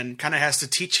and kind of has to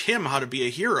teach him how to be a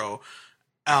hero.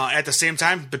 At the same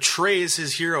time, betrays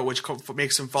his hero, which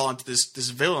makes him fall into this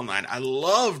villain line. I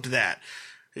loved that.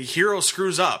 The hero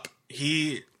screws up.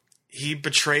 He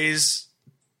betrays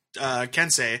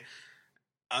Kensei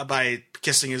by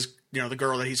kissing the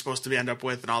girl that he's supposed to end up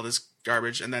with, and all this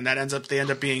garbage. And then they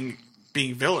end up being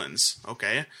villains.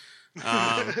 Okay.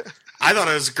 I thought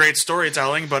it was great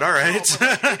storytelling, but all right.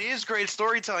 It is great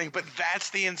storytelling, but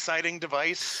that's the inciting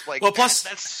device. Like, Well, plus-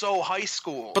 that's so high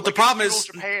school. But the Like, problem it's is,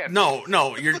 feudal Japan.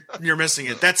 no, you're missing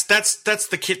it. That's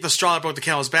the straw that broke the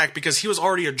camel's back, because he was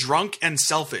already a drunk and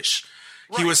selfish.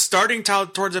 He Right. was starting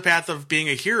towards the path of being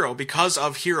a hero because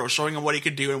of Hero showing him what he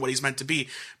could do and what he's meant to be.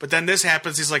 But then this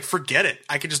happens. He's like, forget it.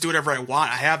 I can just do whatever I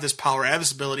want. I have this power. I have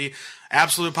this ability.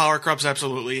 Absolute power corrupts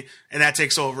absolutely, and that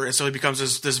takes over. And so he becomes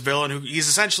this villain who he's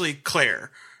essentially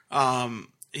Claire.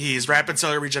 He's rapid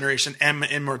cellular regeneration, M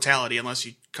immortality, unless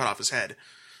you cut off his head.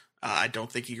 I don't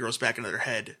think he grows back another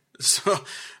head. So,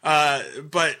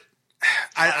 but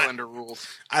Highlander rules.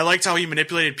 I liked how he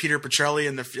manipulated Peter Petrelli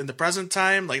in the present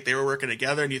time. Like, they were working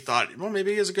together, and you thought, well,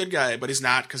 maybe he's a good guy, but he's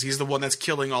not, because he's the one that's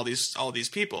killing all these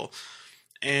people.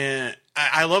 And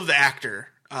I love the actor.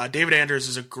 David Anders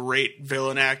is a great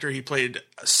villain actor. He played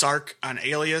Sark on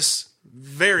Alias,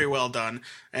 very well done.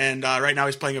 And right now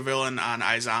he's playing a villain on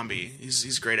iZombie.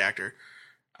 He's a great actor.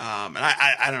 And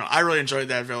I don't know. I really enjoyed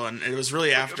that villain. It was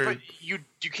really after. But you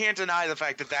can't deny the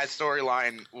fact that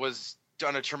storyline was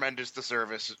done a tremendous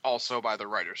disservice also by the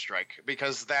writer's strike,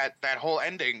 because that whole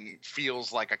ending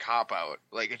feels like a cop out.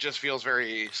 Like, it just feels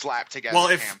very slapped together. Well,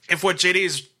 ham-fisted. if what JD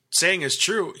is saying is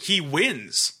true, he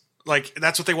wins. Like,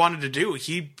 that's what they wanted to do.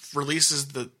 He releases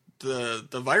the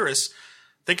virus.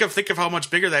 Think of how much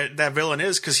bigger that villain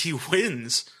is, because he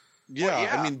wins. Yeah, Well,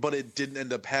 yeah. I mean, but it didn't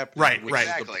end up happening, Right, which right.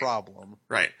 is the Exactly. problem.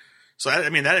 Right. So that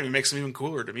even makes him even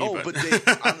cooler to me. Oh, but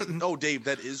Dave, Dave,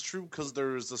 that is true, because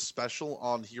there's a special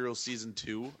on Hero Season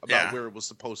 2 about Yeah. where it was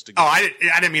supposed to go. oh, I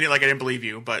didn't mean it like I didn't believe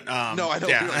you, but No, I don't.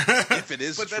 Yeah. If it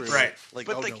is But true, that's- Right. Like,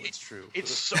 But, oh like, no, it's true. It's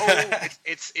so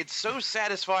it's so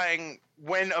satisfying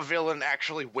when a villain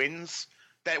actually wins,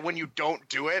 that when you don't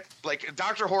do it, like,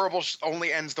 Dr. Horrible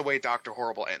only ends the way Dr.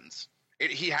 Horrible ends.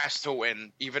 He has to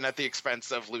win, even at the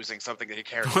expense of losing something that he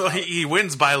cares Well, about. he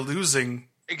wins by losing.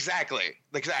 Exactly.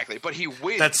 But he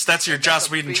wins. That's your And Joss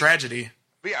a Whedon big- tragedy.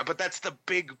 Yeah, but that's the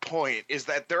big point, is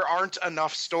that there aren't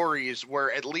enough stories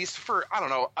where, at least for, I don't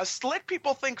know, let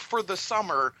people think for the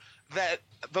summer that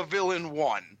the villain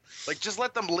won. Like, just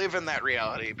let them live in that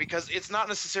reality, because it's not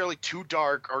necessarily too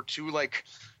dark or too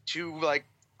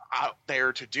out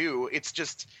there to do. It's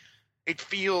just, it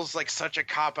feels like such a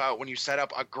cop-out when you set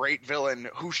up a great villain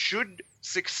who should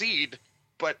succeed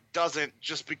but doesn't,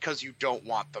 just because you don't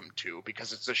want them to,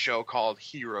 because it's a show called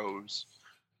Heroes,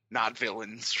 not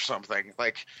Villains or something.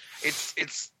 Like, it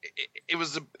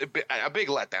was a big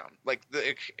letdown. Like,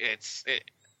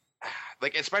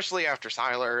 like, especially after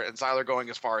Siler, and Siler going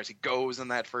as far as he goes in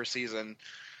that first season.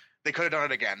 They could have done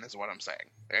it again, is what I'm saying.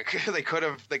 They could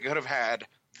have had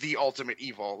the ultimate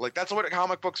evil. Like, that's what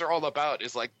comic books are all about,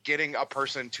 is like getting a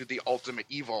person to the ultimate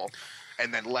evil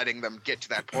and then letting them get to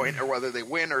that point. Or whether they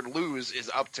win or lose is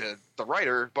up to the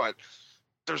writer, but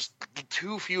there's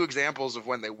too few examples of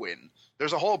when they win.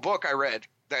 There's a whole book I read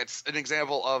that's an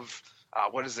example of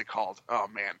What is it called? Oh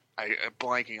man, I'm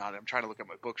blanking on it. I'm trying to look at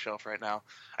my bookshelf right now.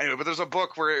 Anyway, but there's a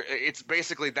book where it's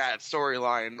basically that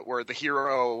storyline where the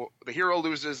hero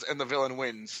loses and the villain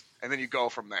wins, and then you go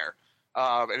from there.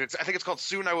 And I think it's called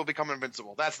 "Soon I Will Become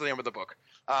Invincible." That's the name of the book.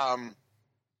 And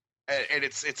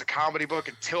it's a comedy book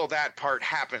until that part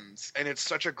happens, and it's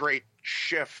such a great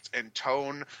shift in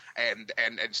tone and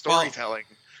storytelling.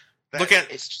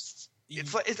 It's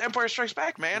Empire Strikes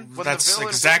Back, man. When that's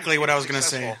exactly what I was going to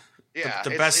say. Yeah,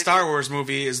 the best Star Wars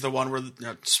movie is the one where,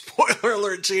 spoiler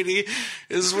alert, JD,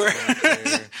 is where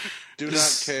do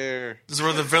not care. This is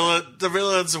where the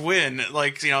villains win,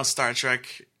 like Star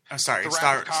Trek. I'm sorry,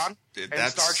 Wrath of Khan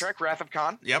and Star Trek: Wrath of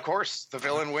Khan. Yep, of course, the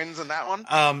villain wins in that one.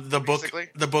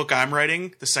 The book I'm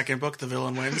writing, the second book, the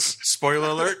villain wins. Spoiler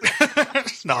alert.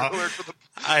 No,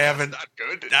 I haven't. Not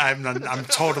good. I'm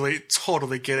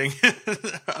totally kidding.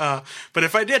 But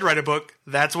if I did write a book,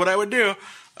 that's what I would do.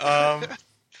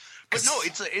 But no,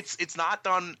 it's not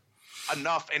done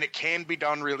enough, and it can be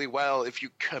done really well if you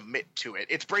commit to it.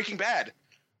 It's Breaking Bad.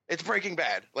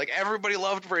 Like, everybody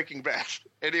loved Breaking Bad,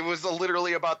 and it was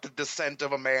literally about the descent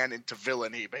of a man into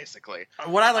villainy, basically.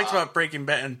 What I liked about Breaking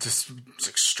Bad, and this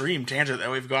extreme tangent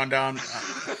that we've gone down,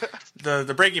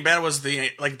 the Breaking Bad was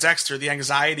like Dexter, the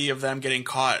anxiety of them getting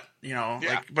caught.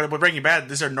 But with Breaking Bad,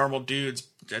 these are normal dudes.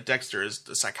 Dexter is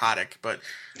the psychotic, but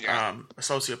a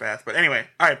sociopath. But anyway,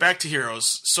 all right, back to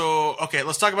Heroes. So, okay,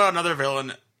 let's talk about another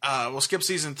villain. We'll skip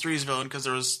season 3's villain because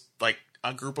there was like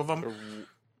a group of them.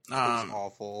 It was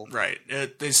awful. Right.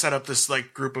 They set up this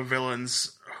like group of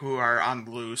villains who are on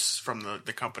the loose from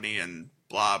the company and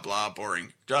blah blah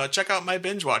boring. Check out my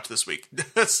binge watch this week.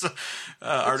 That's the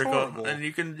article, horrible. And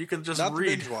you can just Not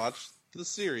read. The binge watch, the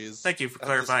series. Thank you for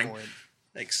clarifying.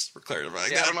 Thanks for clarifying.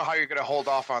 Yeah, I don't know how you're going to hold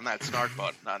off on that snark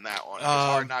button on that one. It's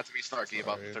hard not to be snarky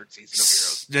about the third season of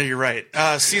Heroes. Yeah, you're right.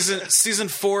 Season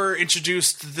 4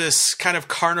 introduced this kind of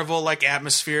carnival-like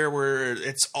atmosphere where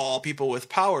it's all people with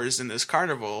powers in this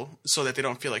carnival, so that they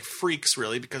don't feel like freaks,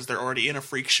 really, because they're already in a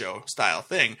freak show style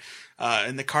thing.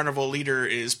 And the carnival leader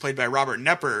is played by Robert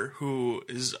Knepper, who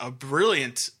is a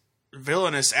brilliant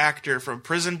villainous actor from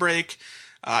Prison Break.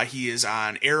 He is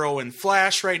on Arrow and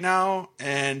Flash right now,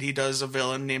 and he does a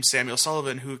villain named Samuel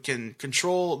Sullivan who can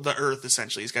control the Earth,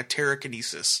 essentially. He's got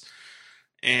telekinesis.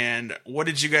 And what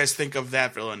did you guys think of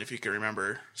that villain, if you can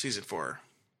remember, season 4?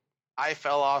 I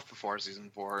fell off before season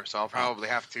 4, so I'll probably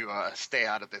have to stay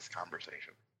out of this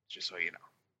conversation, just so you know.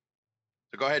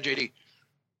 So go ahead, JD.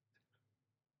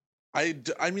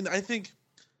 I mean, I think,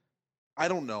 I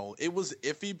don't know. It was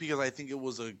iffy because I think it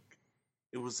was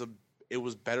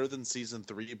better than season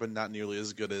 3, but not nearly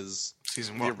as good as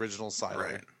season the 1. original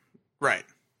Silo. Right.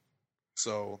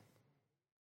 So,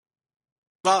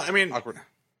 well, I mean, awkward.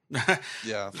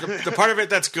 Yeah. The part of it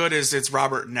that's good is it's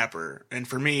Robert Knepper, and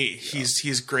for me,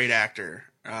 he's a great actor.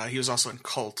 He was also in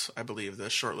Cult, I believe, the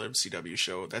short-lived CW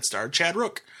show that starred Chad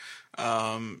Rook.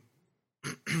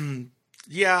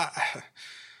 Yeah.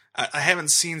 I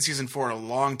haven't seen season 4 in a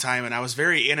long time, and I was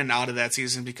very in and out of that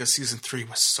season because season 3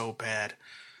 was so bad.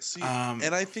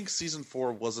 And I think season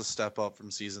 4 was a step up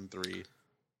from season 3.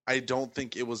 I don't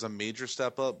think it was a major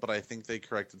step up, but I think they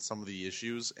corrected some of the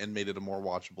issues and made it a more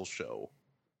watchable show.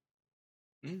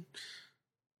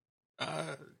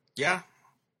 Yeah.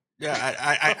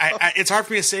 I it's hard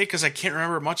for me to say because I can't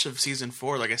remember much of season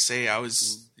 4. Like I say, I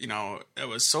was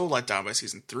so let down by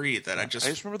season 3 that I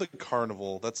just remember the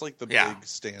carnival. That's like the big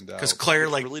standout because Claire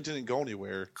really didn't go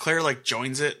anywhere. Claire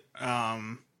joins it.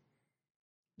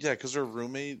 Yeah, because her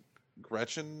roommate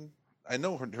Gretchen. I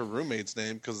know her roommate's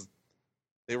name because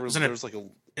it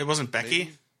wasn't Becky.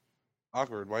 Maybe?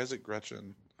 Awkward. Why is it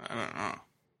Gretchen? I don't know.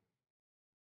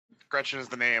 Gretchen is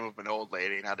the name of an old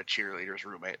lady, not a cheerleader's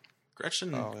roommate.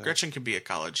 Gretchen could be a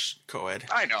college co-ed.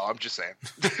 I know. I'm just saying.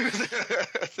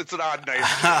 It's an odd name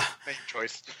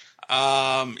choice.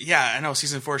 Yeah, I know.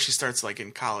 Season 4, she starts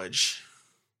in college.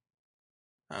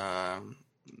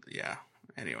 Yeah.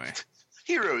 Anyway.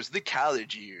 Heroes, the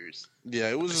college years. Yeah,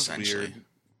 it was just weird.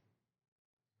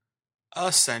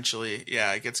 Essentially,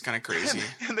 yeah, it gets kind of crazy.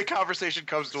 And the conversation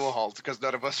comes to a halt because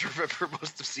none of us remember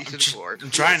most of season 4.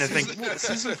 I'm trying to think.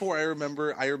 Season 4, I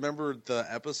remember the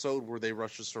episode where they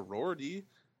rush a sorority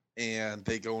and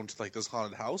they go into this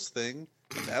haunted house thing.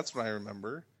 And that's what I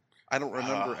remember. I don't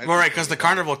remember. Well, right, because the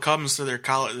carnival comes to their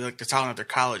college, the town that their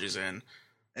college is in,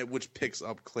 which picks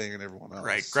up Claire and everyone else.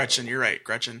 Right, Gretchen. You're right.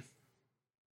 Gretchen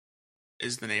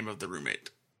is the name of the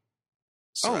roommate.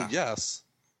 So, yes.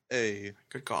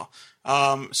 Good call.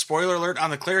 Spoiler alert on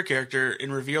the Claire character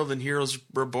in Revealed in Heroes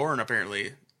Reborn,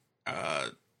 apparently.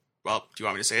 Well, do you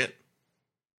want me to say it?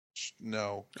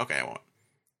 No. Okay, I won't.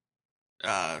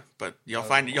 But you'll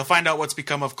find out what's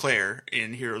become of Claire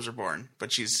in Heroes Reborn.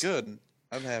 But she's Good.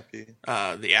 I'm happy.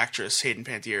 the actress Hayden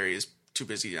Panettiere is too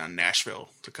busy on Nashville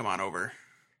to come on over.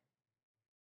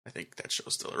 I think that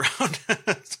show's still around.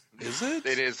 Is it?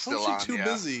 It is still How's on, she too yeah.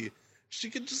 busy? She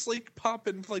could just like pop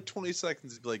in for like 20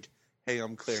 seconds and be like, "Hey,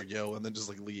 I'm Claire, yo," and then just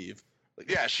like leave.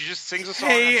 Like, Yeah, she just sings a song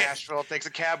Hey. in Nashville, takes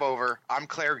a cab over. I'm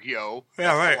Claire Yo. Yeah,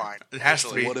 That's the right. line, It has to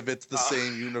officially. be. What if it's the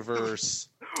same universe?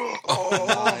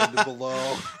 Oh, Mind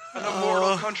below. an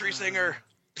immortal country singer.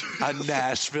 A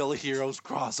Nashville Heroes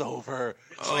crossover.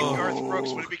 It's like Garth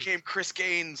Brooks when he became Chris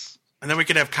Gaines. And then we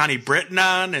could have Connie Britton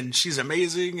on, and she's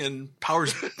amazing. And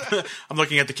Powers, I'm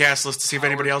looking at the cast list to see if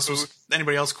anybody else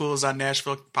cool is on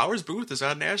Nashville. Powers Booth is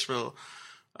on Nashville.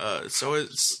 So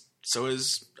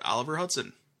is Oliver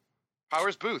Hudson,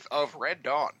 Powers Booth of Red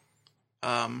Dawn.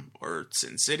 or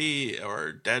Sin City,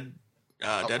 or Deadwood.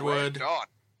 Red Dawn.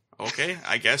 Okay,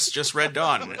 I guess just Red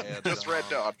Dawn. Just Red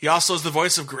Dawn. He also is the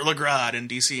voice of Gorilla Grodd in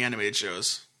DC animated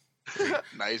shows,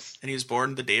 Nice. and he was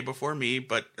born the day before me,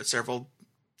 but several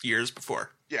years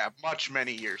before. Yeah,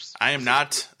 many years. I am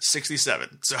not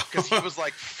 67, so Because he was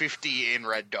like 50 in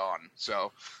Red Dawn.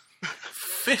 So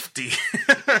 50.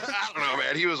 I don't know,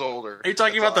 man. He was older. Are you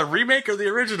talking That's about the all. remake or the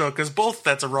original? Because both,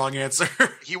 that's a wrong answer.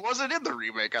 He wasn't in the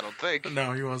remake, I don't think.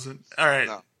 No, he wasn't. All right.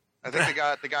 No. I think they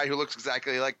got the guy who looks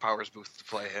exactly like Powers Booth to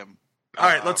play him. All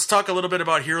right, let's talk a little bit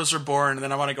about Heroes Reborn, and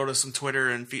then I want to go to some Twitter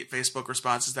and Facebook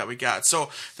responses that we got. So,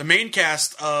 the main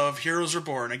cast of Heroes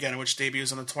Reborn, again, which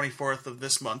debuts on the 24th of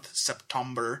this month,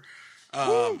 September.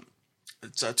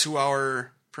 It's a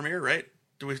 2-hour premiere, right?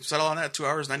 Did we settle on that? 2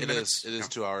 hours, 90 minutes? It is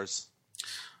 2 hours.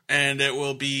 And it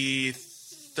will be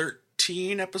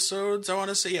 13 episodes, I want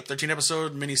to say. Yep,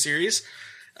 13-episode miniseries.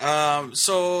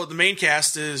 So the main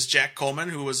cast is Jack Coleman,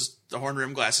 who was the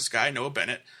horn-rimmed glasses guy, Noah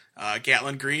Bennett.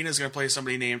 Gatlin Green is going to play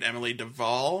somebody named Emily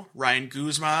Duvall. Ryan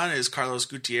Guzman is Carlos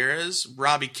Gutierrez.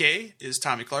 Robbie Kay is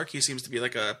Tommy Clark. He seems to be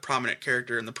like a prominent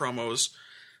character in the promos.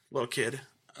 Little kid.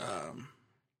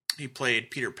 He played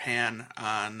Peter Pan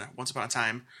on Once Upon a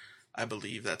Time. I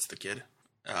believe that's the kid.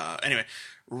 Anyway,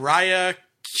 Raya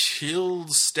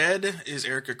Kilstead is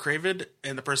Erica Cravid,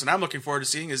 and the person I'm looking forward to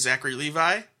seeing is Zachary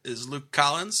Levi, is Luke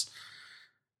Collins.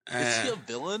 Is he a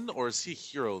villain or is he a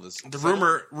hero?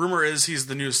 The rumor is he's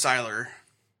the new Sylar.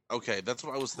 Okay, that's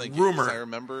what I was thinking. Rumor. 'Cause I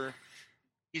remember.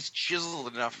 He's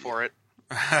chiseled enough for it.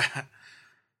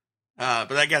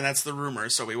 But again, that's the rumor,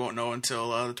 so we won't know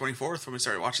until the 24th when we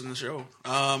start watching the show.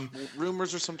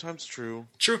 Rumors are sometimes true.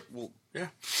 True. Well, Yeah.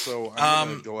 so I'm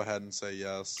going to go ahead and say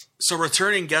yes. So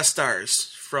returning guest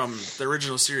stars from the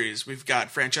original series, we've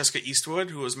got Francesca Eastwood,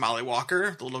 who is Molly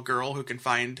Walker, the little girl who can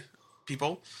find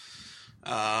people.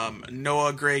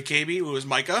 Noah Gray Cabe, who is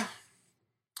Micah.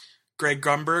 Greg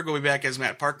Grunberg will be back as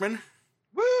Matt Parkman.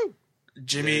 Woo!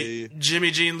 Jimmy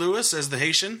Jean Lewis as the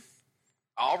Haitian.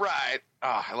 All right.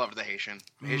 Oh, I loved the Haitian.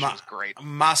 The Haitian was great.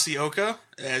 Masioka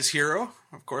as Hero.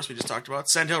 Of course, we just talked about.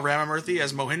 Sendhil Ramamurthy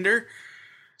as Mohinder.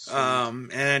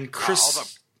 And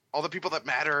Chris... All the people that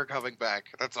matter are coming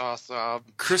back. That's awesome.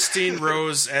 Christine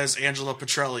Rose as Angela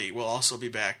Petrelli will also be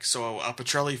back. So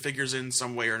Petrelli figures in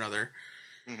some way or another.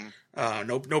 Mm-hmm.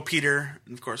 No Peter,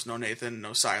 and of course no Nathan,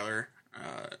 no Sylar.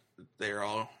 They're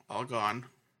all gone.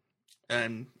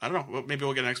 And I don't know. Maybe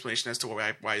we'll get an explanation as to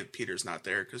why Peter's not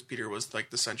there, because Peter was like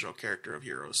the central character of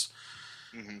Heroes.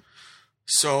 Mm-hmm.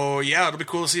 So yeah, it'll be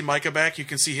cool to see Micah back. You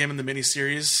can see him in the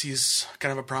miniseries. He's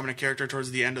kind of a prominent character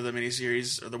towards the end of the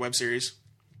miniseries or the web series,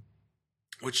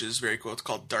 which is very cool. It's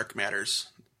called Dark Matters.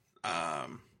 Yeah,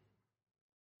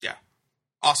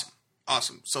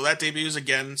 awesome. So that debuts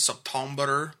again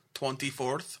September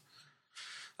 24th.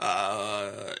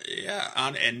 Yeah,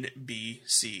 on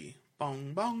NBC.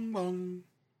 Bong bong bong.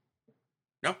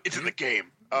 No, It's in the game.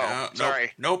 Oh,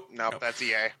 sorry. Nope. That's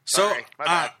EA. So, Sorry. My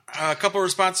bad. a couple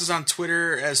responses on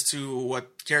Twitter as to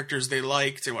what characters they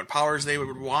liked and what powers they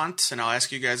would want, and I'll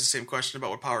ask you guys the same question about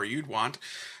what power you'd want.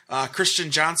 Christian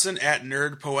Johnson at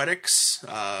Nerd Poetics,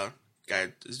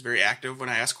 guy is very active when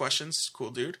I ask questions.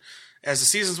 Cool dude. As the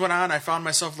seasons went on, I found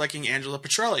myself liking Angela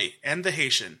Petrelli and the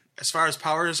Haitian. As far as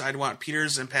powers, I'd want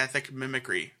Peter's empathic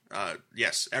mimicry.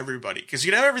 Yes, everybody, because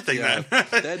you can have everything then.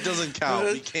 That doesn't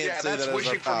count. We can't Yeah, say that's that as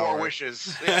wishing a for power. more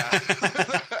wishes.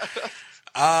 Yeah.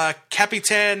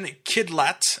 Capitan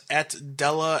Kidlat at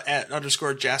Della at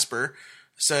 _Jasper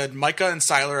said Micah and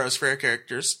Sylar as fair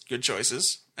characters, good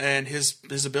choices, and his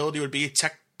ability would be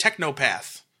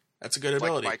technopath. That's a good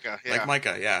ability. Micah, yeah. Like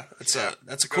Micah, yeah. That's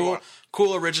a Good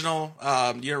cool original.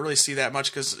 You don't really see that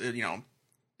much because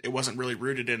it wasn't really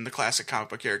rooted in the classic comic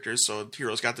book characters. So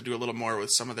Heroes got to do a little more with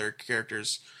some of their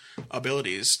characters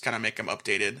abilities, kind of make them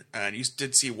updated. And you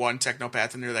did see one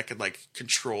technopath in there that could like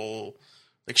control,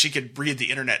 like she could read the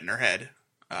internet in her head.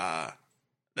 That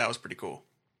was pretty cool.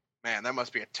 Man, that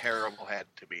must be a terrible head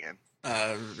to be in.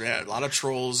 Yeah, a lot of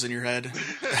trolls in your head.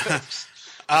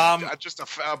 Just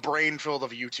a brain filled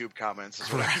of YouTube comments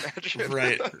is what I imagine.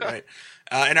 Right.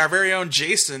 And our very own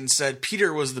Jason said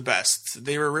Peter was the best.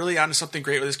 They were really onto something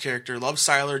great with his character. Love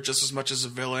Sylar just as much as a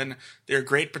villain. They're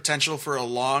great potential for a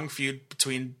long feud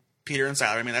between Peter and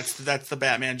Sylar. I mean, that's the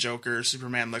Batman, Joker,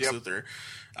 Superman, Lex Luthor.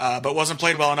 But wasn't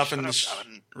played well enough in the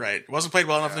right. Wasn't played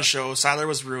well enough in the show. Sylar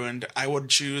was ruined. I would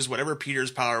choose whatever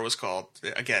Peter's power was called.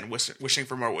 Again, wishing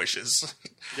for more wishes.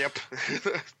 Yep.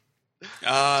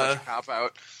 Cop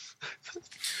out.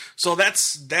 So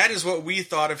that is what we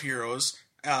thought of Heroes.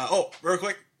 Real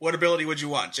quick, what ability would you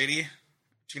want, JD? You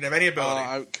can have any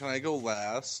ability. Can I go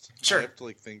last? Sure. I have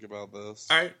to think about this.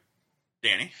 All right,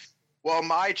 Danny. Well,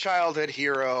 my childhood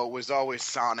hero was always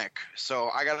Sonic, so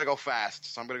I gotta go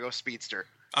fast. So I'm gonna go Speedster.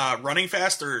 Running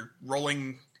fast or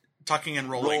tucking and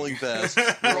rolling? Rolling fast.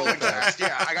 Rolling fast.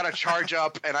 Yeah, I gotta charge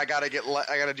up and I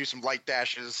gotta do some light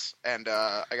dashes and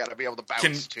I gotta be able to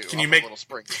bounce too. Can you make a little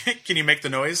spring? Can you make the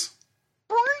noise?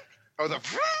 Or the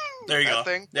there you go.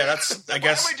 Thing. Yeah, that's. I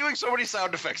guess. Why am I doing so many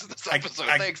sound effects in this episode?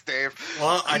 Thanks, Dave.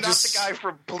 Well, I'm not the guy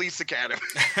from Police Academy.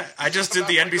 I just did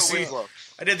the NBC.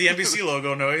 I did the NBC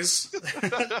logo noise.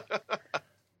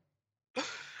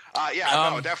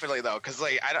 No, definitely though, because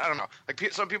like I don't know,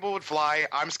 like some people would fly.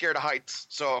 I'm scared of heights,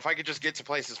 so if I could just get to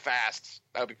places fast,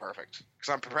 that would be perfect.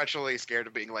 Because I'm perpetually scared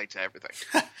of being late to everything.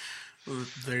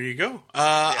 There you go.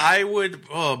 I would.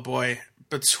 Oh boy,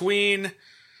 between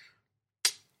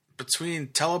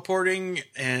teleporting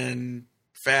and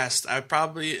fast,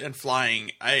 and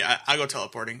flying, I go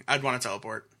teleporting. I'd want to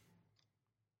teleport.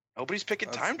 Nobody's picking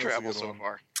time travel so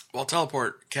far. Well,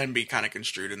 teleport can be kind of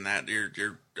construed in that you're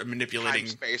manipulating time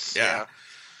space. Yeah.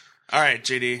 All right,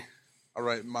 JD. All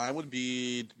right, mine would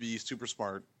be to be super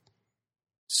smart.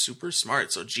 Super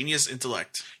smart, so genius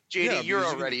intellect. JD, you're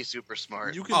already super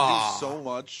smart. You can do so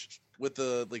much with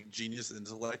the genius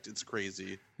intellect. It's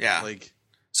crazy. Yeah.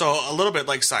 So a little bit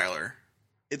like Sylar.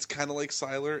 It's kind of like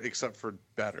Sylar, except for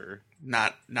better.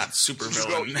 Not super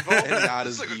villain. And not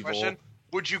as evil. Question.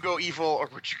 Would you go evil or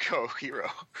would you go hero?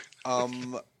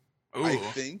 I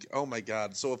think. Oh my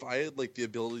god! So if I had the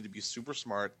ability to be super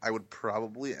smart, I would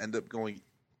probably end up going.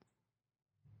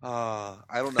 I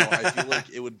don't know. I feel like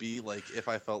it would be if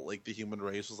I felt like the human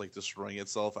race was destroying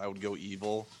itself, I would go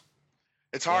evil.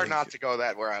 It's hard not to go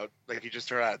that route. You just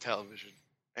turn on television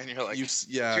and you're like, you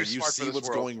see what's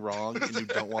going wrong, and you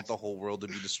don't want the whole world to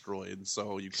be destroyed,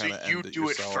 so you kind of end it do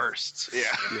yourself. it first.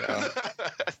 Yeah.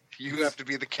 You have to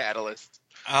be the catalyst.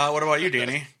 What about you,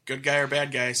 Danny? Good guy or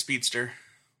bad guy? Speedster.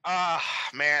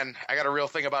 Man, I got a real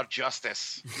thing about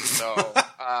justice. So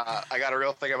I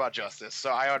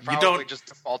would probably just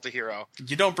default to hero.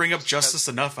 You don't bring up justice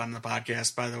enough on the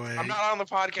podcast, by the way. I'm not on the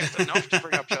podcast enough to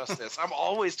bring up justice. I'm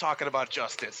always talking about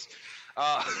justice.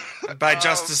 By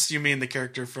justice, you mean the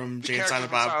character from Jay and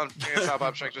Silent Bob? Jay and Silent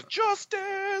Bob Strikes.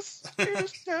 Justice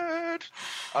is dead.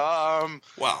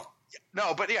 Wow.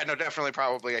 No, but definitely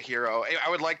probably a hero. I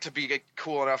would like to be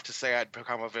cool enough to say I'd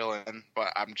become a villain,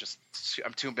 but I'm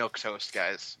too milquetoast,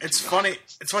 guys. It's funny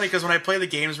because when I play the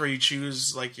games where you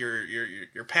choose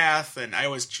your path, and I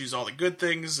always choose all the good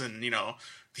things, and the hero.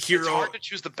 It's hard to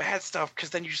choose the bad stuff because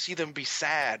then you see them be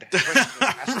sad.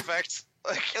 Mass Effect.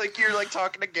 You're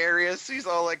talking to Garius, he's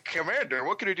all like, "Commander,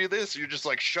 what can I do this?" And you're just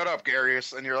like, "Shut up,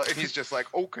 Garius," and he's just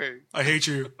like, "Okay, I hate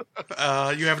you.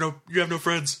 You have no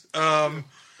friends."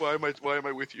 Why am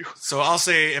I with you? So I'll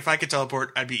say if I could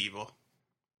teleport, I'd be evil.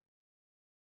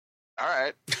 All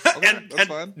right, that's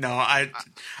fine. No, I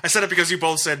said it because you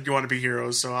both said you want to be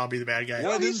heroes, so I'll be the bad guy.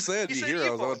 Well, I didn't say I'd be heroes.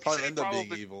 Evil. I would probably end up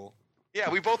being evil. Yeah,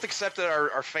 we both accepted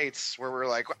our fates where we're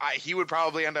like, he would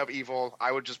probably end up evil.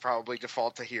 I would just probably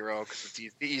default to hero because it's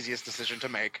the easiest decision to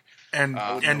make. And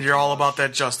you're all about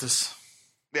that justice.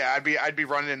 Yeah, I'd be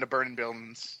running into burning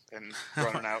buildings and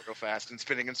running out real fast and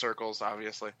spinning in circles,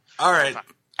 obviously. All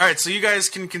right, so you guys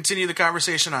can continue the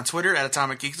conversation on Twitter at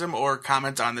Atomic Geekdom or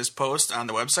comment on this post on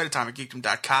the website,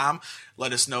 atomicgeekdom.com.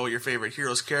 Let us know your favorite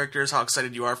Heroes characters, how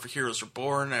excited you are for Heroes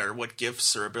Reborn, or what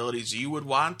gifts or abilities you would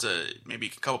want. Maybe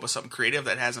you can come up with something creative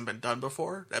that hasn't been done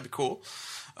before. That'd be cool.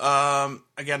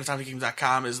 Again,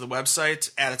 atomicgeekdom.com is the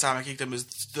website. At Atomic Geekdom is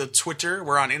the Twitter.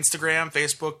 We're on Instagram,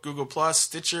 Facebook, Google+,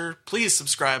 Stitcher. Please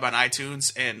subscribe on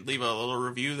iTunes and leave a little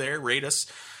review there. Rate us.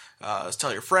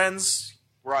 Tell your friends.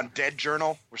 We're on Dead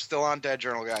Journal. We're still on Dead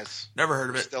Journal, guys. Never heard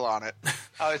of We're it. still on it.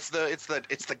 It's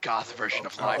the goth version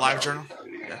of Live Journal.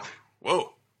 Yeah.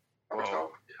 Whoa.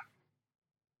 Oh.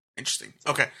 Interesting.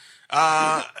 Okay.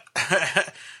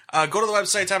 Go to the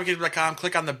website, TomicKingdom.com,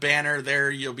 click on the banner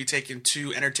there. You'll be taken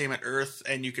to Entertainment Earth,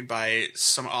 and you can buy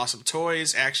some awesome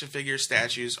toys, action figures,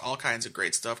 statues, all kinds of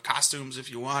great stuff, costumes if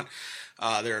you want.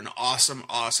 They're an awesome,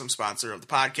 awesome sponsor of the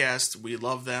podcast. We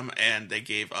love them, and they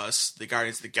gave us the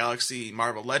Guardians of the Galaxy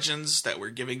Marvel Legends that we're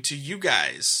giving to you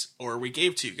guys, or we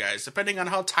gave to you guys, depending on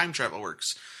how time travel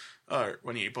works.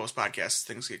 When you post podcasts,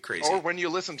 things get crazy. Or when you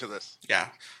listen to this. Yeah,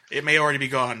 it may already be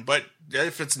gone, but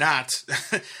if it's not,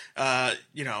 get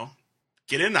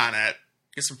in on it.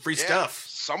 Get some free stuff.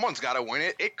 Someone's got to win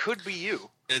it. It could be you.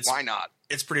 Why not?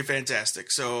 It's pretty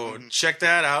fantastic. So check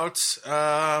that out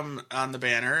on the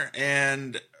banner.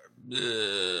 And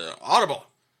Audible.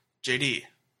 JD,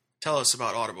 tell us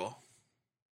about Audible.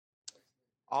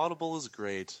 Audible is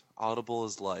great. Audible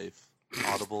is life.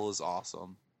 Audible is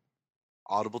awesome.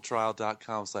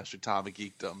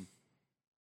 audibletrial.com/AtomicGeekdom.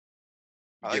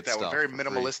 I like that one. Very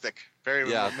minimalistic. Very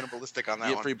minimalistic on that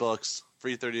one. Get free books.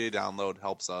 Free 30-day download.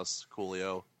 Helps us.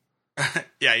 Coolio.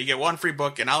 Yeah, you get one free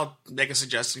book, and I'll make a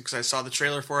suggestion because I saw the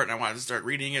trailer for it and I wanted to start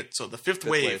reading it. So The Fifth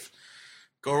Wave.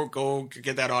 Go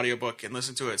get that audiobook and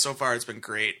listen to it. So far, it's been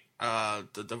great.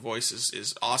 The voice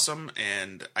is awesome,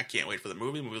 and I can't wait for the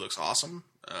movie. The movie looks awesome.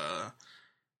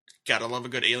 Gotta love a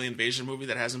good alien invasion movie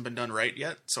that hasn't been done right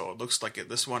yet. So it looks like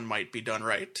this one might be done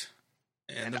right.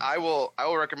 And I will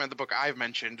recommend the book I've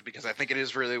mentioned because I think it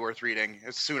is really worth reading.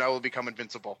 Soon I will become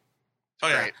invincible.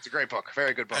 Yeah, it's a great book.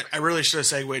 Very good book. I really should have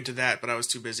segued to that, but I was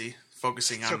too busy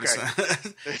focusing on this.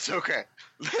 It's okay.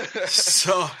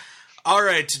 So, all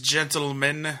right,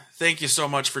 gentlemen, thank you so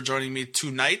much for joining me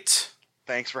tonight.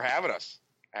 Thanks for having us,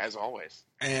 as always.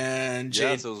 And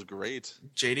yes, it was great.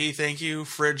 JD, thank you.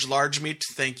 Fridge Large Meat,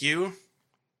 thank you.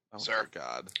 Oh, sir. My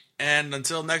God. And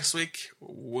until next week,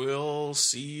 we'll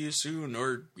see you soon,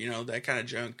 or that kind of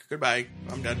junk. Goodbye.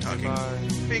 I'm done talking. Bye.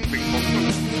 Bing, bing,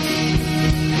 boom, boom.